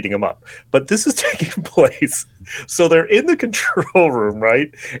start beating him up. But this is taking place. So they're in the control room,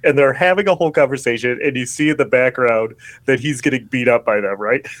 right? And they're having a whole conversation, and you see in the background that he's getting beat up by them,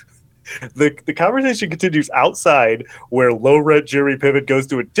 right? The conversation continues outside, where Low Rent Jerry Piven goes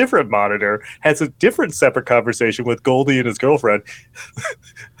to a different monitor, has a different separate conversation with Goldie and his girlfriend.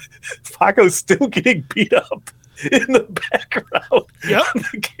 Paco's still getting beat up in the background on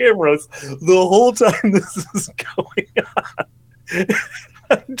the cameras the whole time this is going on.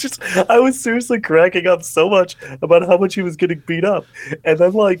 I was seriously cracking up so much about how much he was getting beat up. And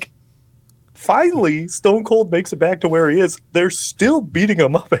then, like, finally, Stone Cold makes it back to where he is. They're still beating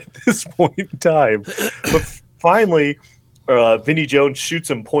him up at this point in time. But finally, Vinnie Jones shoots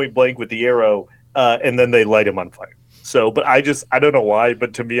him point blank with the arrow, and then they light him on fire. So, but I don't know why,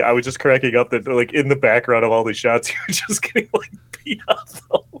 but to me, I was just cracking up that, like, in the background of all these shots, he was just getting, like, beat up the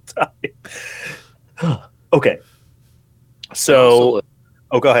whole time. Okay. So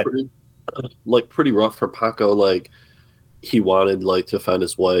go ahead. Pretty rough for Paco. Like, he wanted, like, to find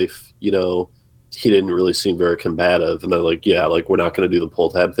his wife, you know, he didn't really seem very combative. And they're like, yeah, like, we're not going to do the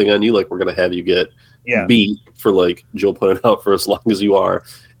pull tab thing on you. Like, we're going to have you get beat for, like, Joe pointed out, for as long as you are.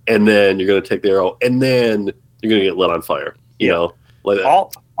 And then you're going to take the arrow. And then you're going to get lit on fire. You know? Like,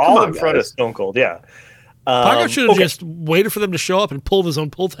 all in front of Stone Cold, Paco should have just waited for them to show up and pulled his own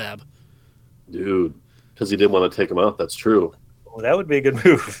pull tab. Dude, because he didn't want to take him out. That's true. Well, that would be a good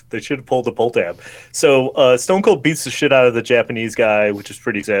move. They should have pulled the pull tab. So Stone Cold beats the shit out of the Japanese guy, which is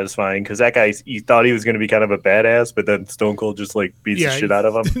pretty satisfying because that guy, he thought he was going to be kind of a badass, but then Stone Cold just like beats the shit out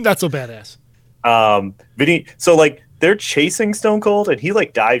of him. Not so badass. So like they're chasing Stone Cold, and he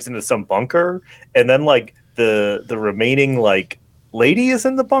like dives into some bunker, and then like the remaining like lady is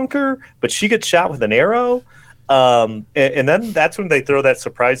in the bunker, but she gets shot with an arrow. And then that's when they throw that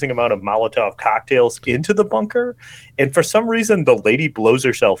surprising amount of Molotov cocktails into the bunker. And for some reason, the lady blows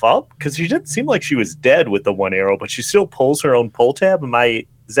herself up because she didn't seem like she was dead with the one arrow, but she still pulls her own pull tab.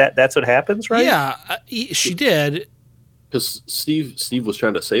 That's what happens, right? Yeah, she did. Because Steve was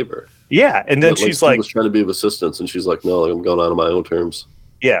trying to save her. Yeah, and then she's Steve was trying to be of assistance, and she's like, no, I'm going out on my own terms.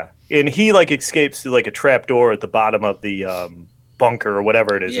 Yeah, and he like escapes through like a trap door at the bottom of the bunker or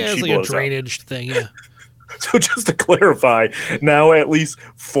whatever it is. Yeah, and it's she like blows a drainage thing, yeah. So just to clarify, now at least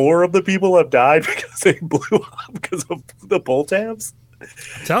 4 of the people have died because they blew up because of the pull tabs.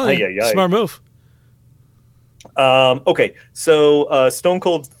 I'm telling you, smart move. Okay, so Stone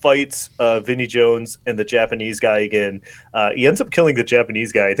Cold fights Vinnie Jones and the Japanese guy again. He ends up killing the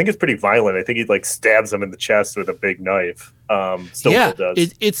Japanese guy. I think it's pretty violent. I think he like stabs him in the chest with a big knife. Stone Cold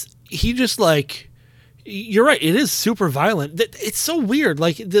does. He just like, you're right. It is super violent. It's so weird.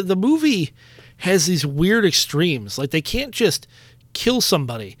 Like the movie has these weird extremes. Like they can't just kill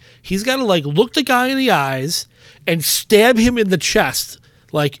somebody. He's got to like look the guy in the eyes and stab him in the chest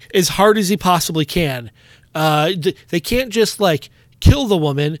like as hard as he possibly can. They can't just like kill the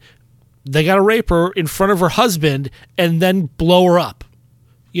woman. They got to rape her in front of her husband and then blow her up.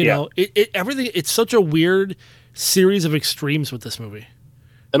 You know, everything. It's such a weird series of extremes with this movie.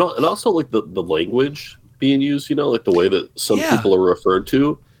 And also like the language being used, you know, like the way that some people are referred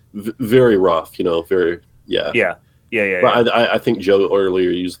to, very rough, you know, very, Yeah. But I think Joe earlier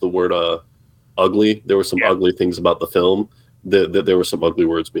used the word ugly. There were some ugly things about the film. That there were some ugly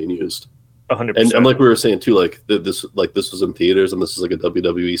words being used. 100%. And like we were saying too, like this was in theaters and this is like a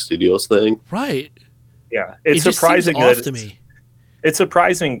WWE Studios thing. Right. Yeah. It's surprising to me. It's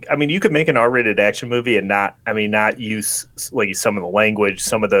surprising. I mean, you could make an R-rated action movie and not use like some of the language,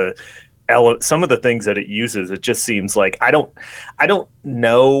 some of the things that it uses. It just seems like I don't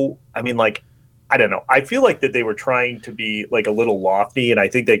know. I mean, like, I don't know. I feel like that they were trying to be like a little lofty, and I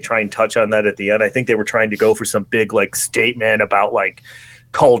think they try and touch on that at the end. I think they were trying to go for some big like statement about like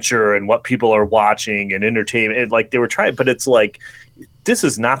culture and what people are watching and entertainment. And, like they were trying, but it's like this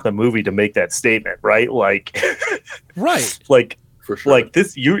is not the movie to make that statement, right? Like, right? Like. For sure. Like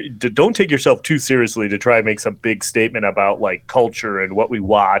this, you don't take yourself too seriously to try and make some big statement about like culture and what we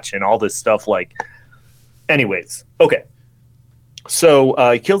watch and all this stuff. Like, anyways, okay.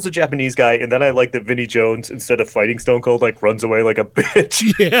 So he kills the Japanese guy, and then I like that Vinnie Jones, instead of fighting Stone Cold, like runs away like a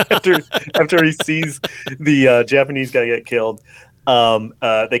bitch. Yeah. after he sees the Japanese guy get killed.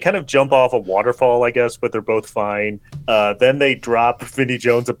 They kind of jump off a waterfall, I guess, but they're both fine. Then they drop Vinnie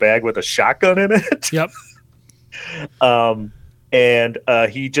Jones a bag with a shotgun in it. Yep. And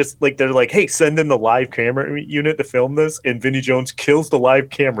he just like they're like, hey, send in the live camera unit to film this, and Vinnie Jones kills the live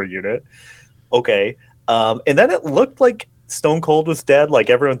camera unit. Okay, and then it looked like Stone Cold was dead, like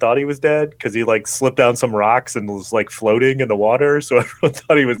everyone thought he was dead because he like slipped down some rocks and was like floating in the water, so everyone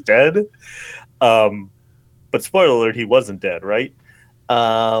thought he was dead. But spoiler alert, he wasn't dead, right?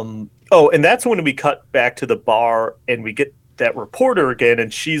 Oh, and that's when we cut back to the bar and we get that reporter again,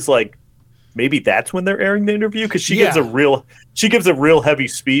 and she's like, maybe that's when they're airing the interview because she gives a real heavy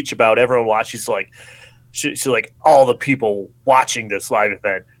speech about everyone watching. She's like all the people watching this live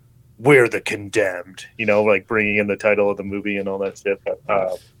event, we're the condemned, you know, like bringing in the title of the movie and all that stuff.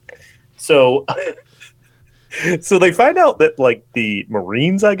 So they find out that like the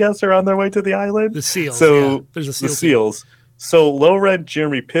Marines, I guess, are on their way to the island. The SEALs. So there's a SEAL the SEAls. So Low Rent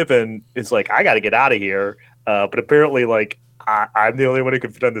Jeremy Piven is like, I got to get out of here. But apparently, like, I'm the only one who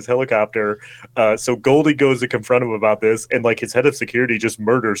can fit on this helicopter. So Goldie goes to confront him about this, and like his head of security just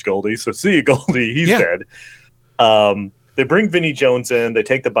murders Goldie. So see you, Goldie, he's dead. They bring Vinnie Jones in, they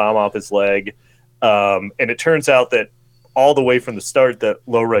take the bomb off his leg, and it turns out that all the way from the start that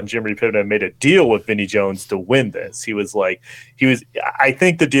Low Rent Jeremy Piven made a deal with Vinnie Jones to win this. I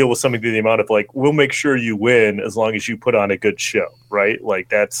think the deal was something to the amount of like, we'll make sure you win as long as you put on a good show, right? Like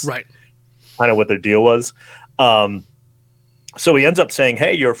that's right. Kind of what their deal was. So he ends up saying,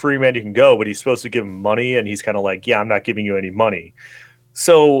 hey, you're a free man, you can go, but he's supposed to give him money, and he's kind of like, yeah, I'm not giving you any money.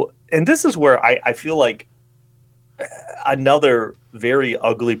 So, and this is where I feel like another very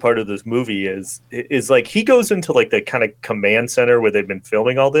ugly part of this movie is like he goes into like the kind of command center where they've been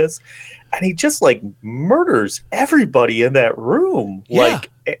filming all this, and he just like murders everybody in that room. Yeah. Like,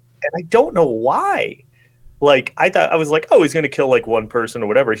 and I don't know why. Like, I was like, oh, he's going to kill like one person or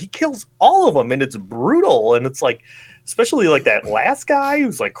whatever. He kills all of them, and it's brutal. And it's like, especially like that last guy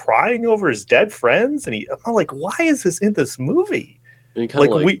who's like crying over his dead friends. And I'm like, why is this in this movie? Like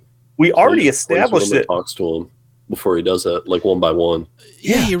we already established it. Talks to him before he does it, like one by one.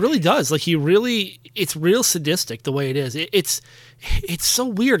 Yeah, he really does. Like it's real sadistic the way it is. It's so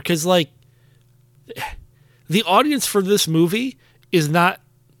weird because like the audience for this movie is not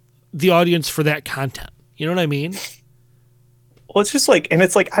the audience for that content. You know what I mean? Well, it's just like, and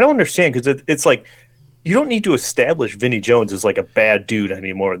it's like, I don't understand because it's like, you don't need to establish Vinnie Jones as like a bad dude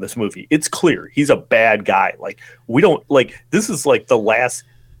anymore in this movie. It's clear he's a bad guy. Like, we don't like, this is like the last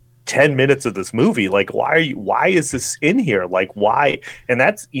 10 minutes of this movie. Like, why is this in here? Like, why? And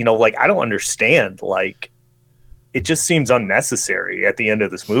that's, you know, like, I don't understand. Like, it just seems unnecessary at the end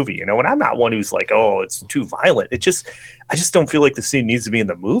of this movie, you know. And I'm not one who's like, oh, it's too violent. I just don't feel like the scene needs to be in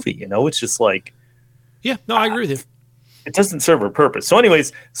the movie, you know. It's just like, yeah, no, I agree with you. It doesn't serve a purpose. So,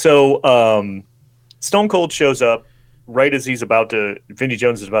 anyways, Stone Cold shows up right as Vinnie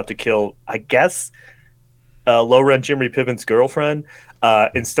Jones is about to kill, I guess, low rent Jimmy Piven's girlfriend,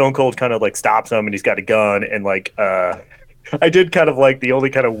 and Stone Cold kind of like stops him, and he's got a gun, and like I did kind of like the only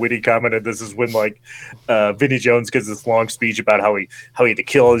kind of witty comment of this is when like Vinnie Jones gives this long speech about how he had to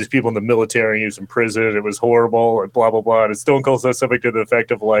kill all these people in the military, and he was in prison, it was horrible, and blah blah blah. And Stone Cold says something to the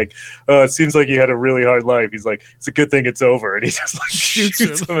effect of like, it seems like you had a really hard life. He's like, it's a good thing it's over, and he just like shoots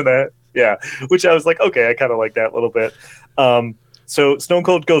him in that. Yeah, which I was like, okay, I kind of like that a little bit. So Stone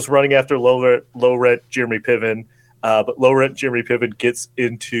Cold goes running after low rent Jeremy Piven. But low rent Jeremy Piven gets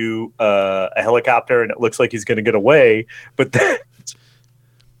into a helicopter, and it looks like he's going to get away. But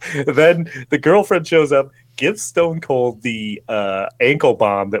then the girlfriend shows up, gives Stone Cold the ankle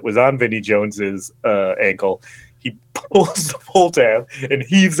bomb that was on Vinnie Jones's ankle. He pulls the pull tab and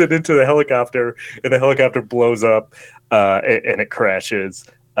heaves it into the helicopter, and the helicopter blows up and it crashes.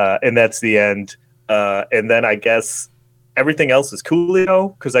 And that's the end. And then I guess everything else is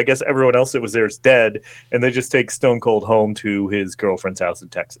Coolio, because I guess everyone else that was there is dead, and they just take Stone Cold home to his girlfriend's house in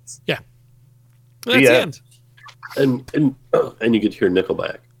Texas. Yeah, well, that's the end. And you get to hear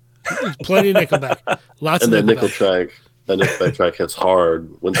Nickelback. Plenty of Nickelback. Lots and of Nickelback. That Nickelback track hits hard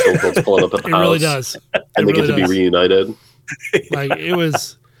when Stone Cold's pulling up at the it house. Really does. And they get to be reunited. Like it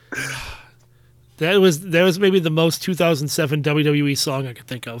was. That was maybe the most 2007 WWE song I could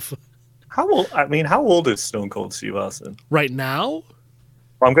think of. How old is Stone Cold Steve Austin right now?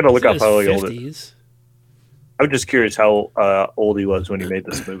 Well, I'm going to look up how old he is. I'm just curious how old he was when he made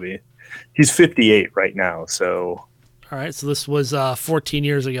this movie. He's 58 right now, so. All right, so this was 14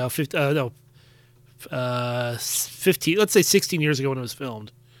 years ago. 15. Let's say 16 years ago when it was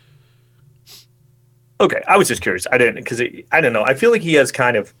filmed. Okay, I was just curious. I don't know. I feel like he has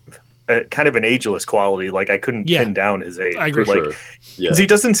kind of an ageless quality. Like I couldn't pin down his age. I agree. Like, because he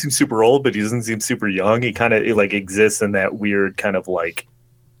doesn't seem super old, but he doesn't seem super young. He kind of like exists in that weird kind of like.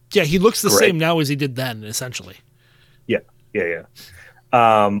 Yeah, he looks the same now as he did then, essentially. Yeah.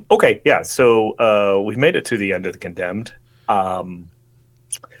 Okay, yeah. So we've made it to the end of The Condemned. Do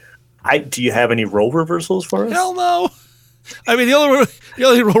you have any role reversals for us? Hell no. I mean, the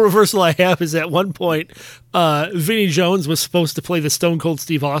only role reversal I have is at one point, Vinnie Jones was supposed to play the Stone Cold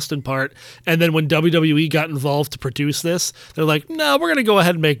Steve Austin part, and then when WWE got involved to produce this, they're like, "No, we're gonna go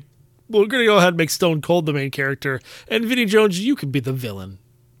ahead and make Stone Cold the main character, and Vinnie Jones, you can be the villain."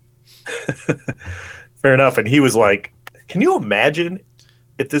 Fair enough. And he was like, "Can you imagine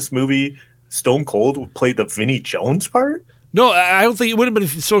if this movie Stone Cold would play the Vinnie Jones part?" No, I don't think it would have been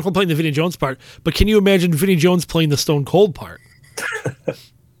Stone Cold playing the Vinnie Jones part, but can you imagine Vinnie Jones playing the Stone Cold part?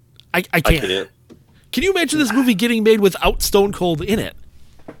 I can't. Can you imagine this movie getting made without Stone Cold in it?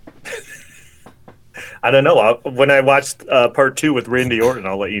 I don't know. When I watched part 2 with Randy Orton,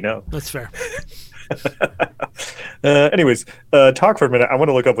 I'll let you know. That's fair. Anyways, talk for a minute. I want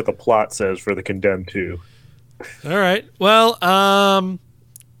to look up what the plot says for The Condemned 2. All right. Well,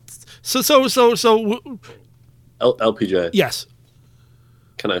 so LPJ. Yes.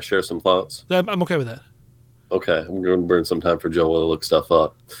 Can I share some thoughts? I'm okay with that. Okay, I'm going to burn some time for Joe while I look stuff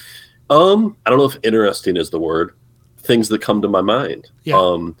up. I don't know if interesting is the word. Things that come to my mind.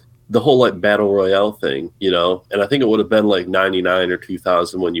 Yeah. The whole like battle royale thing, you know, and I think it would have been like 99 or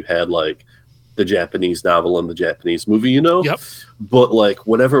 2000 when you had like the Japanese novel and the Japanese movie, you know. Yep. But like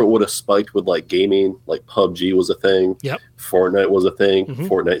whenever it would have spiked with like gaming, like PUBG was a thing. Yep. Fortnite was a thing. Mm-hmm.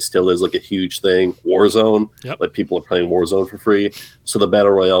 Fortnite still is like a huge thing. Warzone. Yep. Like people are playing Warzone for free. So the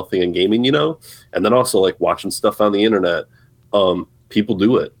battle royale thing in gaming, you know, and then also like watching stuff on the internet. People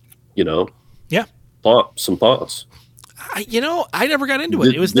do it, you know. Yeah. Some thoughts. I never got into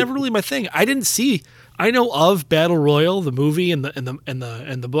it. It was never really my thing. I know of Battle Royale, the movie and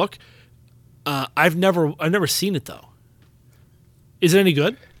the book. I've never seen it though. Is it any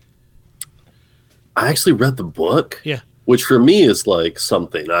good? I actually read the book. Yeah. Which for me is like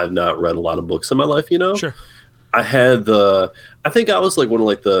something. I've not read a lot of books in my life, you know? Sure. I think I was like one of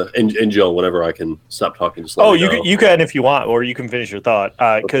like and Joe, whenever I can stop talking, just let me know. You can if you want, or you can finish your thought.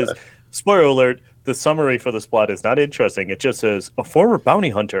 Because spoiler alert, the summary for this plot is not interesting. It just says a former bounty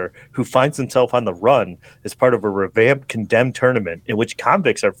hunter who finds himself on the run is part of a revamped Condemned tournament in which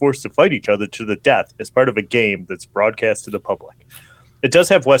convicts are forced to fight each other to the death as part of a game that's broadcast to the public. It does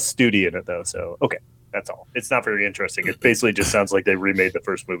have Wes Studi in it though, so okay, that's all. It's not very interesting. It basically just sounds like they remade the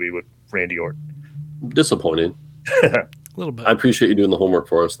first movie with Randy Orton. Disappointing. A little bit. I appreciate you doing the homework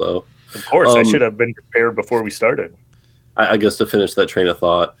for us though. Of course, I should have been prepared before we started. I guess to finish that train of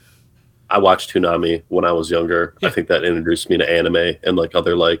thought, I watched Toonami when I was younger. Yeah. I think that introduced me to anime and like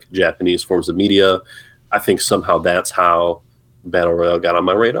other like Japanese forms of media. I think somehow that's how Battle Royale got on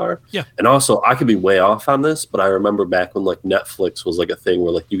my radar. Yeah. And also, I could be way off on this, but I remember back when like Netflix was like a thing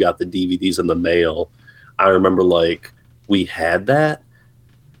where like you got the DVDs in the mail. I remember like we had that.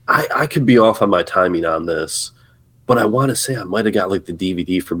 I could be off on my timing on this, but I want to say I might have got like the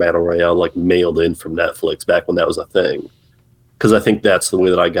DVD for Battle Royale like mailed in from Netflix back when that was a thing. Because I think that's the way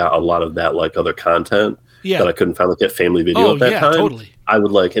that I got a lot of that like other content that I couldn't find like at Family Video at that time. Totally. I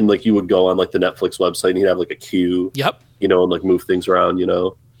would like, and like you would go on like the Netflix website and you'd have like a queue. Yep. You know, and like move things around, you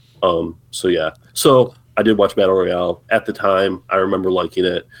know. So yeah. So I did watch Battle Royale at the time. I remember liking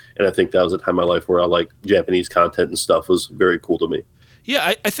it, and I think that was a time in my life where I like Japanese content and stuff was very cool to me.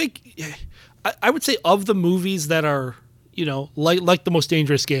 Yeah, I think I would say of the movies that are, you know, like The Most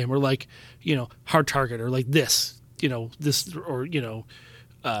Dangerous Game or like, you know, Hard Target or like this, you know, this or, you know,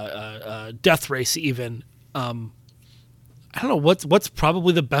 Death Race even. I don't know what's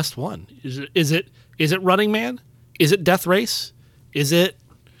probably the best one. Is it Running Man? Is it Death Race? Is it,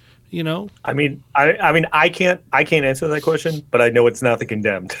 you know? I mean, I can't answer that question, but I know it's not The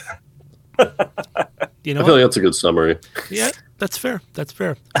Condemned. You know, I feel like that's a good summary. Yeah, that's fair. That's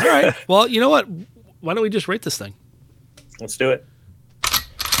fair. All right. Well, you know what? Why don't we just rate this thing? Let's do it.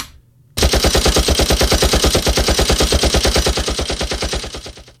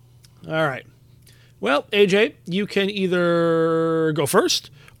 All right. Well, AJ, you can either go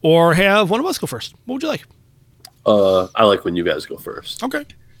first or have one of us go first. What would you like? I like when you guys go first. Okay.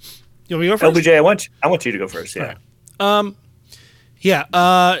 You want me to go first? LBJ, I want you to go first. Yeah. Right.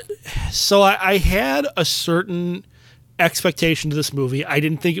 Yeah. So I had a certain expectation to this movie. I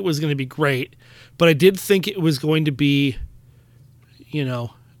didn't think it was going to be great, but I did think it was going to be, you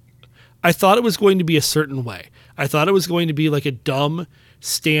know, I thought it was going to be a certain way. I thought it was going to be like a dumb,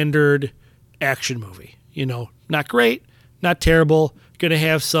 standard action movie. You know, not great, not terrible. Going to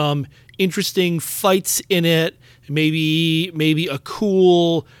have some interesting fights in it. Maybe a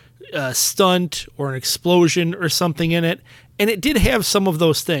cool stunt or an explosion or something in it. And it did have some of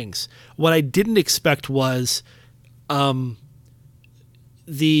those things. What I didn't expect was the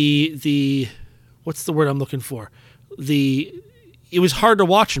what's the word I'm looking for? It was hard to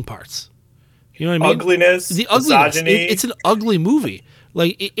watch in parts. You know what I mean? Ugliness, the ugliness. misogyny. It's an ugly movie.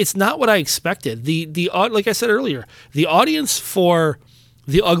 Like it's not what I expected. The like I said earlier, the audience for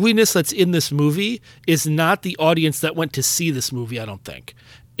the ugliness that's in this movie is not the audience that went to see this movie, I don't think.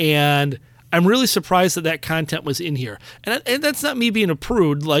 And I'm really surprised that content was in here. And that's not me being a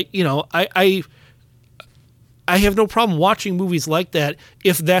prude. Like, you know, I have no problem watching movies like that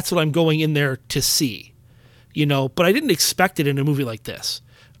if that's what I'm going in there to see, you know, but I didn't expect it in a movie like this.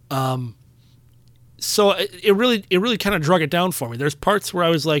 So it really kind of drug it down for me. There's parts where I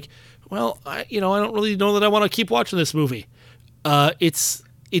was like, well, I don't really know that I want to keep watching this movie. It's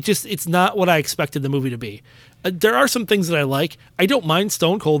not what I expected the movie to be. There are some things that I like. I don't mind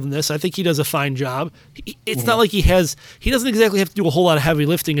Stone Cold in this. I think he does a fine job. It's not like he doesn't exactly have to do a whole lot of heavy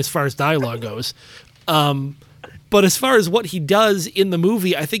lifting as far as dialogue goes. But as far as what he does in the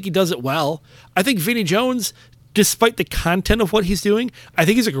movie, I think he does it well. I think Vinnie Jones, despite the content of what he's doing, I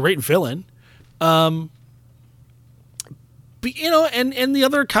think he's a great villain. But, you know, and the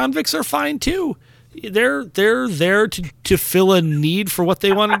other convicts are fine too. They're there to fill a need for what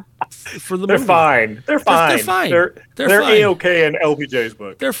they want for the movie. They're fine. They're fine. They're fine. A-okay in LPJ's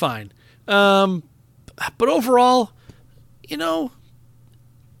book. They're fine. But overall, you know,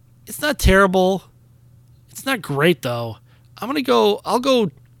 it's not terrible. It's not great though. I'll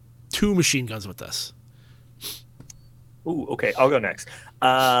go 2 machine guns with this. Ooh, okay. I'll go next.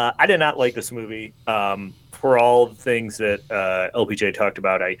 I did not like this movie. For all the things that LPJ talked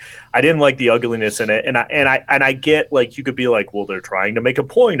about, I didn't like the ugliness in it, and I get, like, you could be like, well, they're trying to make a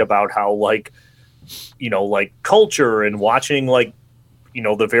point about how, like, you know, like culture and watching, like, you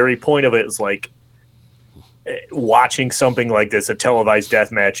know, the very point of it is like watching something like this, a televised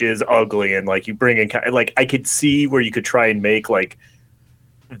death match, is ugly, and like you bring in, like, I could see where you could try and make like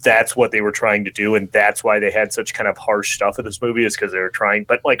that's what they were trying to do, and that's why they had such kind of harsh stuff in this movie, is because they were trying.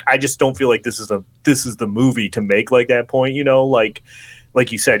 But like, I just don't feel like this is the movie to make like that point, you know, like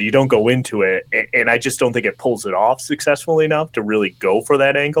you said, you don't go into it, and I just don't think it pulls it off successfully enough to really go for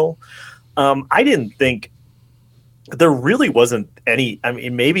that angle. I didn't think there really wasn't any. I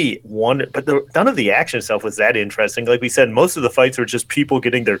mean, maybe one, but none of the action stuff was that interesting. Like we said, most of the fights were just people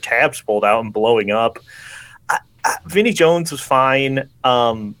getting their tabs pulled out and blowing up. Vinnie Jones was fine.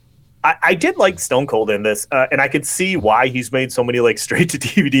 I did like Stone Cold in this, and I could see why he's made so many like straight to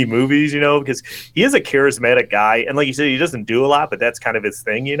DVD movies, because he is a charismatic guy, and like you said, he doesn't do a lot, but that's kind of his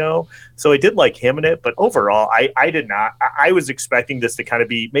thing, So I did like him in it, but overall, I did not. I was expecting this to kind of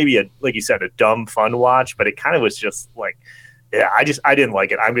be maybe like you said, a dumb fun watch, but it kind of was just like, yeah, I didn't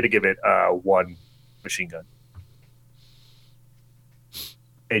like it. I'm going to give it 1 machine gun.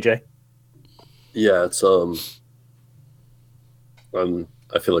 AJ? Yeah, it's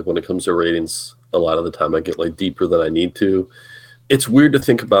I feel like when it comes to ratings, a lot of the time I get like deeper than I need to. It's weird to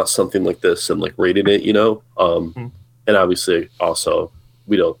think about something like this and like rating it, And obviously, also,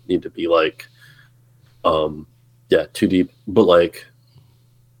 we don't need to be like, too deep. But like,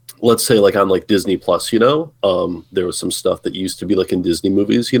 let's say like on like Disney Plus, there was some stuff that used to be like in Disney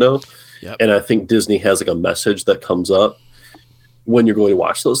movies, Yep. And I think Disney has like a message that comes up when you're going to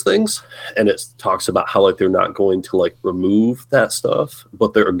watch those things, and it talks about how like they're not going to like remove that stuff,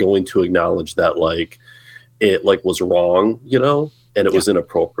 but they're going to acknowledge that like it like was wrong, and it was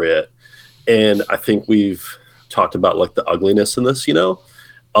inappropriate. And I think we've talked about like the ugliness in this, I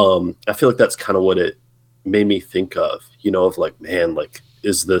feel like that's kind of what it made me think of, of like, man, like,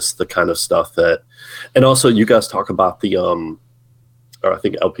 is this the kind of stuff that, and also you guys talk about the, or I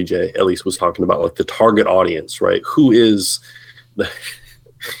think LPJ at least was talking about like the target audience, right? Who is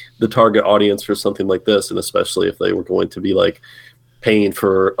the target audience for something like this, and especially if they were going to be like paying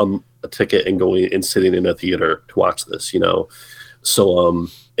for a ticket and going and sitting in a theater to watch this, So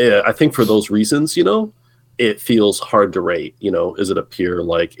I think for those reasons, it feels hard to rate. Is it a pure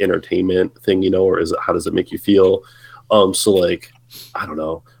like entertainment thing, or is it, how does it make you feel? So like, I don't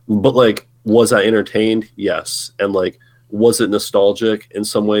know, but like, was I entertained? Yes, and like, was it nostalgic in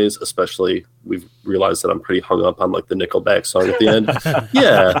some ways? Especially, we've realized that I'm pretty hung up on like the Nickelback song at the end.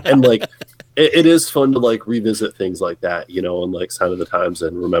 Yeah, and like it is fun to like revisit things like that, and like Sign of the Times,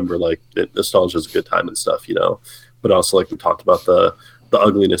 and remember like nostalgia is a good time and stuff, But also like we talked about the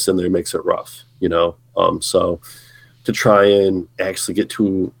ugliness in there makes it rough, So to try and actually get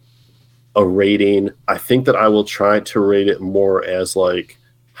to a rating, I think that I will try to rate it more as like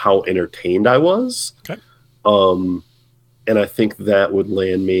how entertained I was. Okay. And I think that would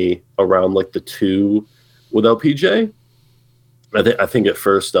land me around like the 2 with LPJ. I think at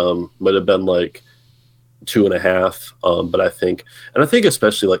first might have been like 2.5. But I think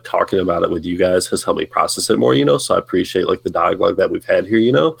especially like talking about it with you guys has helped me process it more, So I appreciate like the dialogue that we've had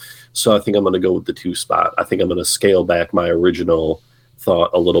here, So I think I'm going to go with the 2 spot. I think I'm going to scale back my original thought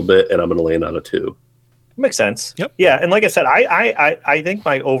a little bit, and I'm going to land on a 2. Makes sense. Yep. Yeah, and like I said, I think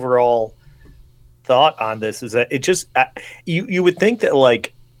my overall thought on this is that it just you would think that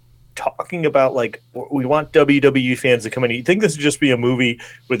like talking about like we want WWE fans to come in. You think this would just be a movie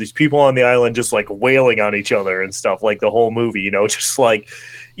where these people on the island just like wailing on each other and stuff, like the whole movie, just like,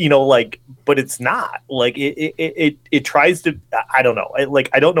 like, but it's not like it tries to. I don't know.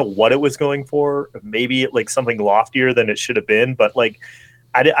 I don't know what it was going for. Maybe it like something loftier than it should have been, but like.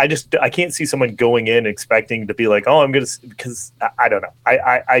 I can't see someone going in expecting to be like, oh, I'm going to, because I don't know.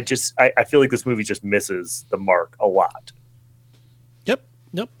 I feel like this movie just misses the mark a lot. Yep.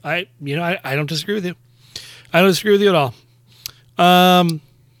 Nope. I don't disagree with you. I don't disagree with you at all.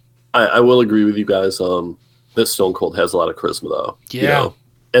 I will agree with you guys. That Stone Cold has a lot of charisma though. Yeah.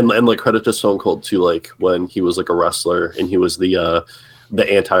 And like credit to Stone Cold too, like when he was like a wrestler and he was the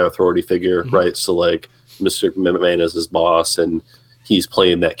anti-authority figure, right? So like Mr. McMahon is his boss, and he's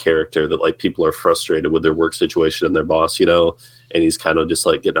playing that character that like people are frustrated with their work situation and their boss, and he's kind of just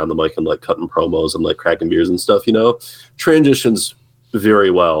like getting on the mic and like cutting promos and like cracking beers and stuff, transitions very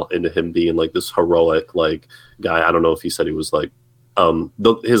well into him being like this heroic like guy. I don't know if he said he was like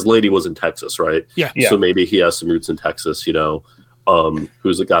his lady was in Texas, right? Yeah. So maybe he has some roots in Texas,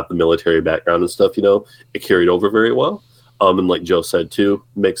 who's got the military background and stuff, it carried over very well. And like Joe said too,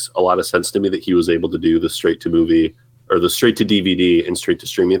 makes a lot of sense to me that he was able to do the straight to movie or the straight to DVD and straight to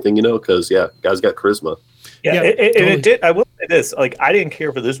streaming thing, because guys got charisma. Yeah, it did. I will say this: like, I didn't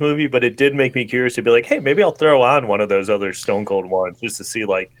care for this movie, but it did make me curious to be like, hey, maybe I'll throw on one of those other Stone Cold ones just to see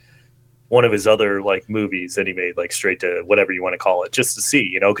like one of his other like movies that he made, like straight to whatever you want to call it, just to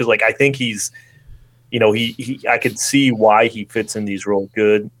see, because like I think he's, I could see why he fits in these roles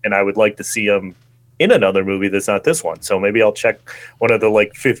good, and I would like to see him in another movie that's not this one. So maybe I'll check one of the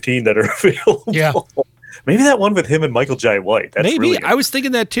like 15 that are available. Yeah. Maybe that one with him and Michael Jai White. That's maybe really I was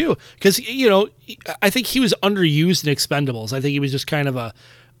thinking that too, because I think he was underused in Expendables. I think he was just kind of a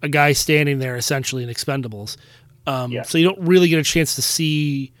guy standing there essentially in Expendables. So you don't really get a chance to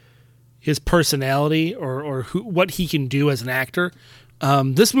see his personality or what he can do as an actor.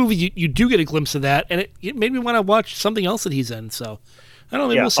 This movie you do get a glimpse of that, and it made me want to watch something else that he's in. So I don't know.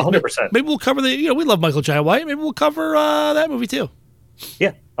 Maybe Yeah, we'll see. 100%. Maybe we'll cover we love Michael Jai White. Maybe we'll cover that movie too.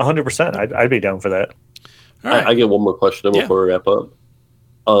 Yeah, 100%. I'd be down for that. All right. I get one more question Yeah. before we wrap up.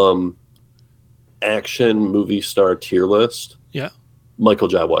 Action movie star tier list. Yeah. Michael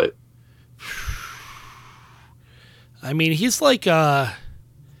Jai White. I mean, he's like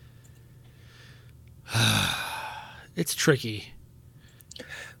it's tricky.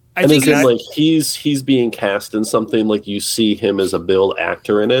 I And think is it like he's being cast in something like you see him as a billed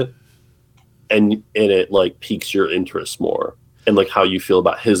actor in it, and it like piques your interest more, and like how you feel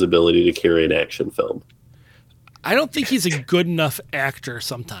about his ability to carry an action film. I don't think he's a good enough actor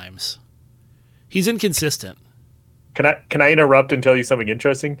sometimes. He's inconsistent. Can I interrupt and tell you something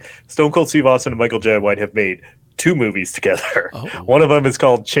interesting? Stone Cold Steve Austin and Michael Jai White have made 2 movies together. Oh. One of them is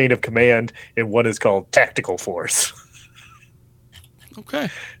called Chain of Command, and one is called Tactical Force. Okay.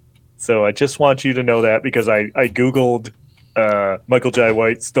 So I just want you to know that because I Googled Michael Jai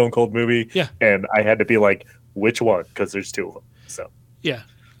White Stone Cold movie, Yeah. and I had to be like, which one? Because there's 2 of them. So Yeah.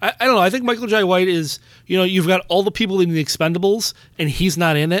 I don't know. I think Michael Jai White is, you've got all the people in the Expendables and he's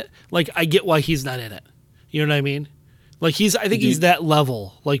not in it. Like, I get why he's not in it. You know what I mean? Like, I think he's that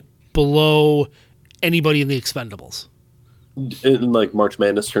level, like, below anybody in the Expendables. In like March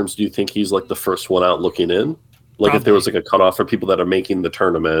Madness terms, do you think he's like the first one out looking in? Like if Probably. there was like a cutoff for people that are making the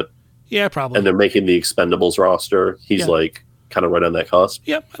tournament Yeah, probably. and they're making the Expendables roster, he's Yeah. like kind of right on that cusp.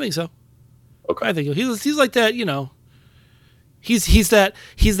 Yep, I think so. Okay. I think he's like that, He's that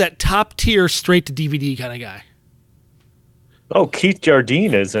top tier straight to DVD kind of guy. Oh, Keith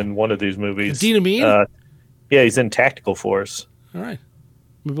Jardine is in one of these movies. Dean Amin? Yeah, he's in Tactical Force. All right.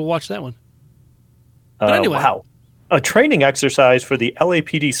 Maybe we'll watch that one. But anyway. Wow. A training exercise for the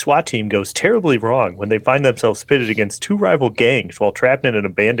LAPD SWAT team goes terribly wrong when they find themselves pitted against 2 rival gangs while trapped in an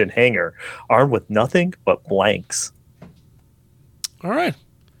abandoned hangar, armed with nothing but blanks. All right.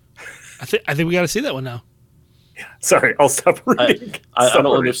 I think we got to see that one now. Sorry, I'll stop reading. I don't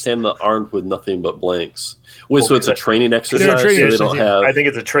Sorry. understand the armed with nothing but blanks. Wait, so it's a because training exercise? training so they exercise, don't yeah. have. I think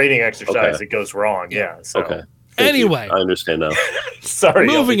it's a training exercise Okay. that goes wrong. Yeah. So. Okay. Thank Anyway. you. I understand now. Sorry.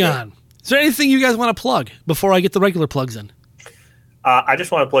 Moving on. Is there anything you guys want to plug before I get the regular plugs in? I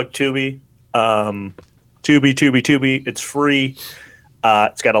just want to plug Tubi. Tubi. It's free.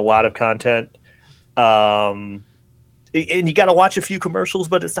 It's got a lot of content. And you got to watch a few commercials,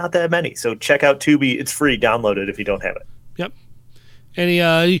 but it's not that many. So check out Tubi. It's free. Download it if you don't have it. Yep.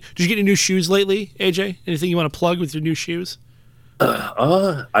 Did you get any new shoes lately, AJ? Anything you want to plug with your new shoes?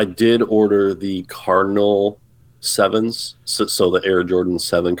 I did order the Cardinal 7s, so the Air Jordan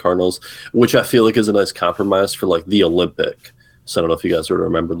 7 Cardinals, which I feel like is a nice compromise for like the Olympic. So I don't know if you guys would have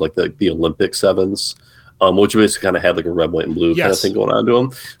remembered like the Olympic 7s, which basically kind of had like a red, white, and blue kind of Yes. thing going on to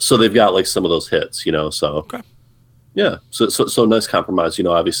them. So they've got like some of those hits, so. Okay. Yeah, so nice compromise.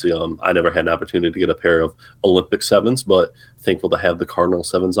 Obviously, I never had an opportunity to get a pair of Olympic 7s, but thankful to have the Cardinal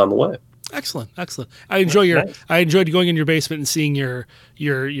 7s on the way. Excellent. I enjoyed going in your basement and seeing your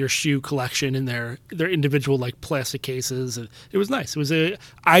shoe collection in their individual like plastic cases, and it was nice.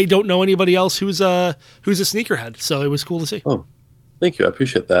 I don't know anybody else who's a sneakerhead, so it was cool to see. Oh, thank you. I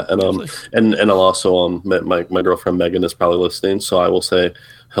appreciate that. And Absolutely. and I'll also my girlfriend Megan is probably listening, so I will say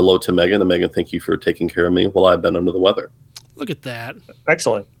hello to Megan. And Megan, thank you for taking care of me while I've been under the weather. Look at that.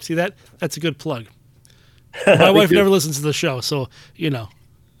 Excellent. See that? That's a good plug. My wife you. never listens to the show, so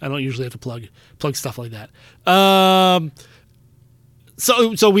I don't usually have to plug stuff like that.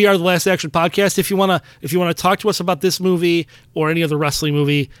 So we are the Last Action Podcast. If you wanna talk to us about this movie or any other wrestling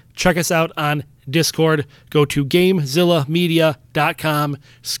movie, check us out on Discord. Go to GameZillaMedia.com.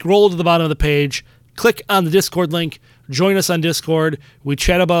 Scroll to the bottom of the page. Click on the Discord link. Join us on Discord. We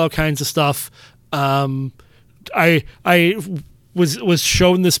chat about all kinds of stuff. I was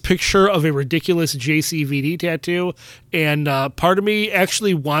shown this picture of a ridiculous JCVD tattoo, and part of me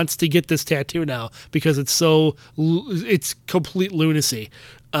actually wants to get this tattoo now because it's complete lunacy.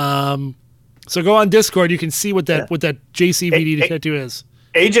 So go on Discord. You can see what that JCVD tattoo is.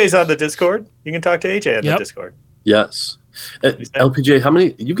 AJ's on the Discord. You can talk to AJ on the Yep. Discord. Yes. LPJ, how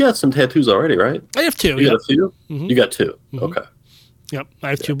many? You got some tattoos already, right? I have two. You Yep. got a few? You got 2. Okay. Yep. I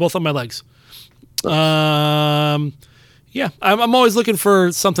have two, both on my legs. Yeah, I'm always looking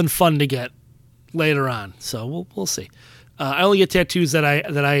for something fun to get later on, so we'll see. I only get tattoos that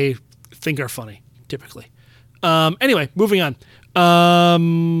I think are funny, typically. Anyway, moving on.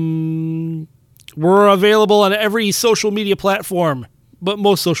 We're available on every social media platform, but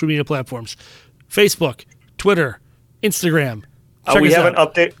most social media platforms: Facebook, Twitter, Instagram. Check We us haven't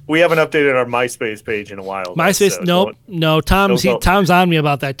out. updated our MySpace page in a while. though, MySpace. so No. Tom's don't- Tom's on me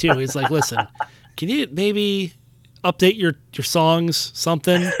about that too. He's like, listen, can you maybe update your songs,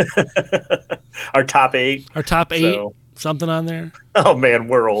 something. Our top 8. Our top 8, So- something on there. Oh man,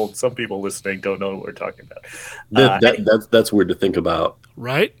 we're old. Some people listening don't know what we're talking about. That's weird to think about.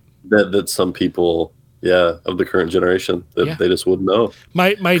 Right? That some people, of the current generation, that they just wouldn't know.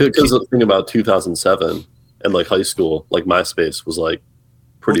 My Because the thing about 2007 and like high school, like MySpace was like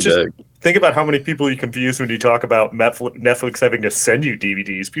pretty big. Think about how many people you confuse when you talk about Netflix having to send you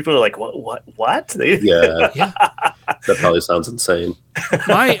DVDs. People are like, what? Yeah. Yeah. That probably sounds insane.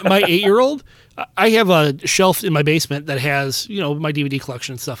 my 8-year-old, I have a shelf in my basement that has, my DVD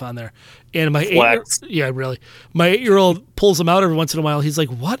collection and stuff on there. And my 8-year-old pulls them out every once in a while. He's like,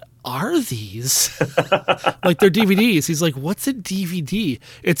 "What are these?" Like they're DVDs. He's like, "What's a DVD?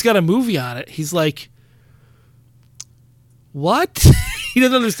 It's got a movie on it." He's like, "What?" He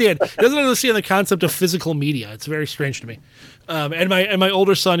doesn't understand. He doesn't understand the concept of physical media. It's very strange to me. And my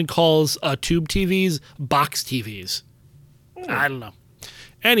older son calls tube TVs box TVs. I don't know.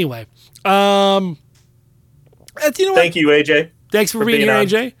 Anyway, Thank you, AJ. Thanks for being here, on.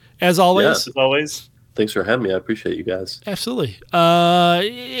 AJ. As always. Yes. As always. Thanks for having me. I appreciate you guys. Absolutely.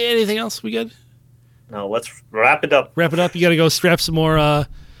 Anything else? We good? No, let's wrap it up. Wrap it up. You got to go strap some more.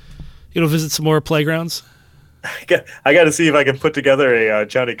 Visit some more playgrounds. I got to see if I can put together a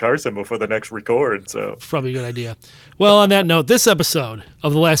Johnny Carson before the next record. So Probably a good idea. Well, on that note, this episode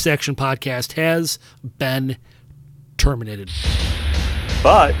of the Last Action Podcast has been terminated.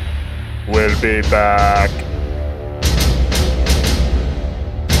 but we'll be back.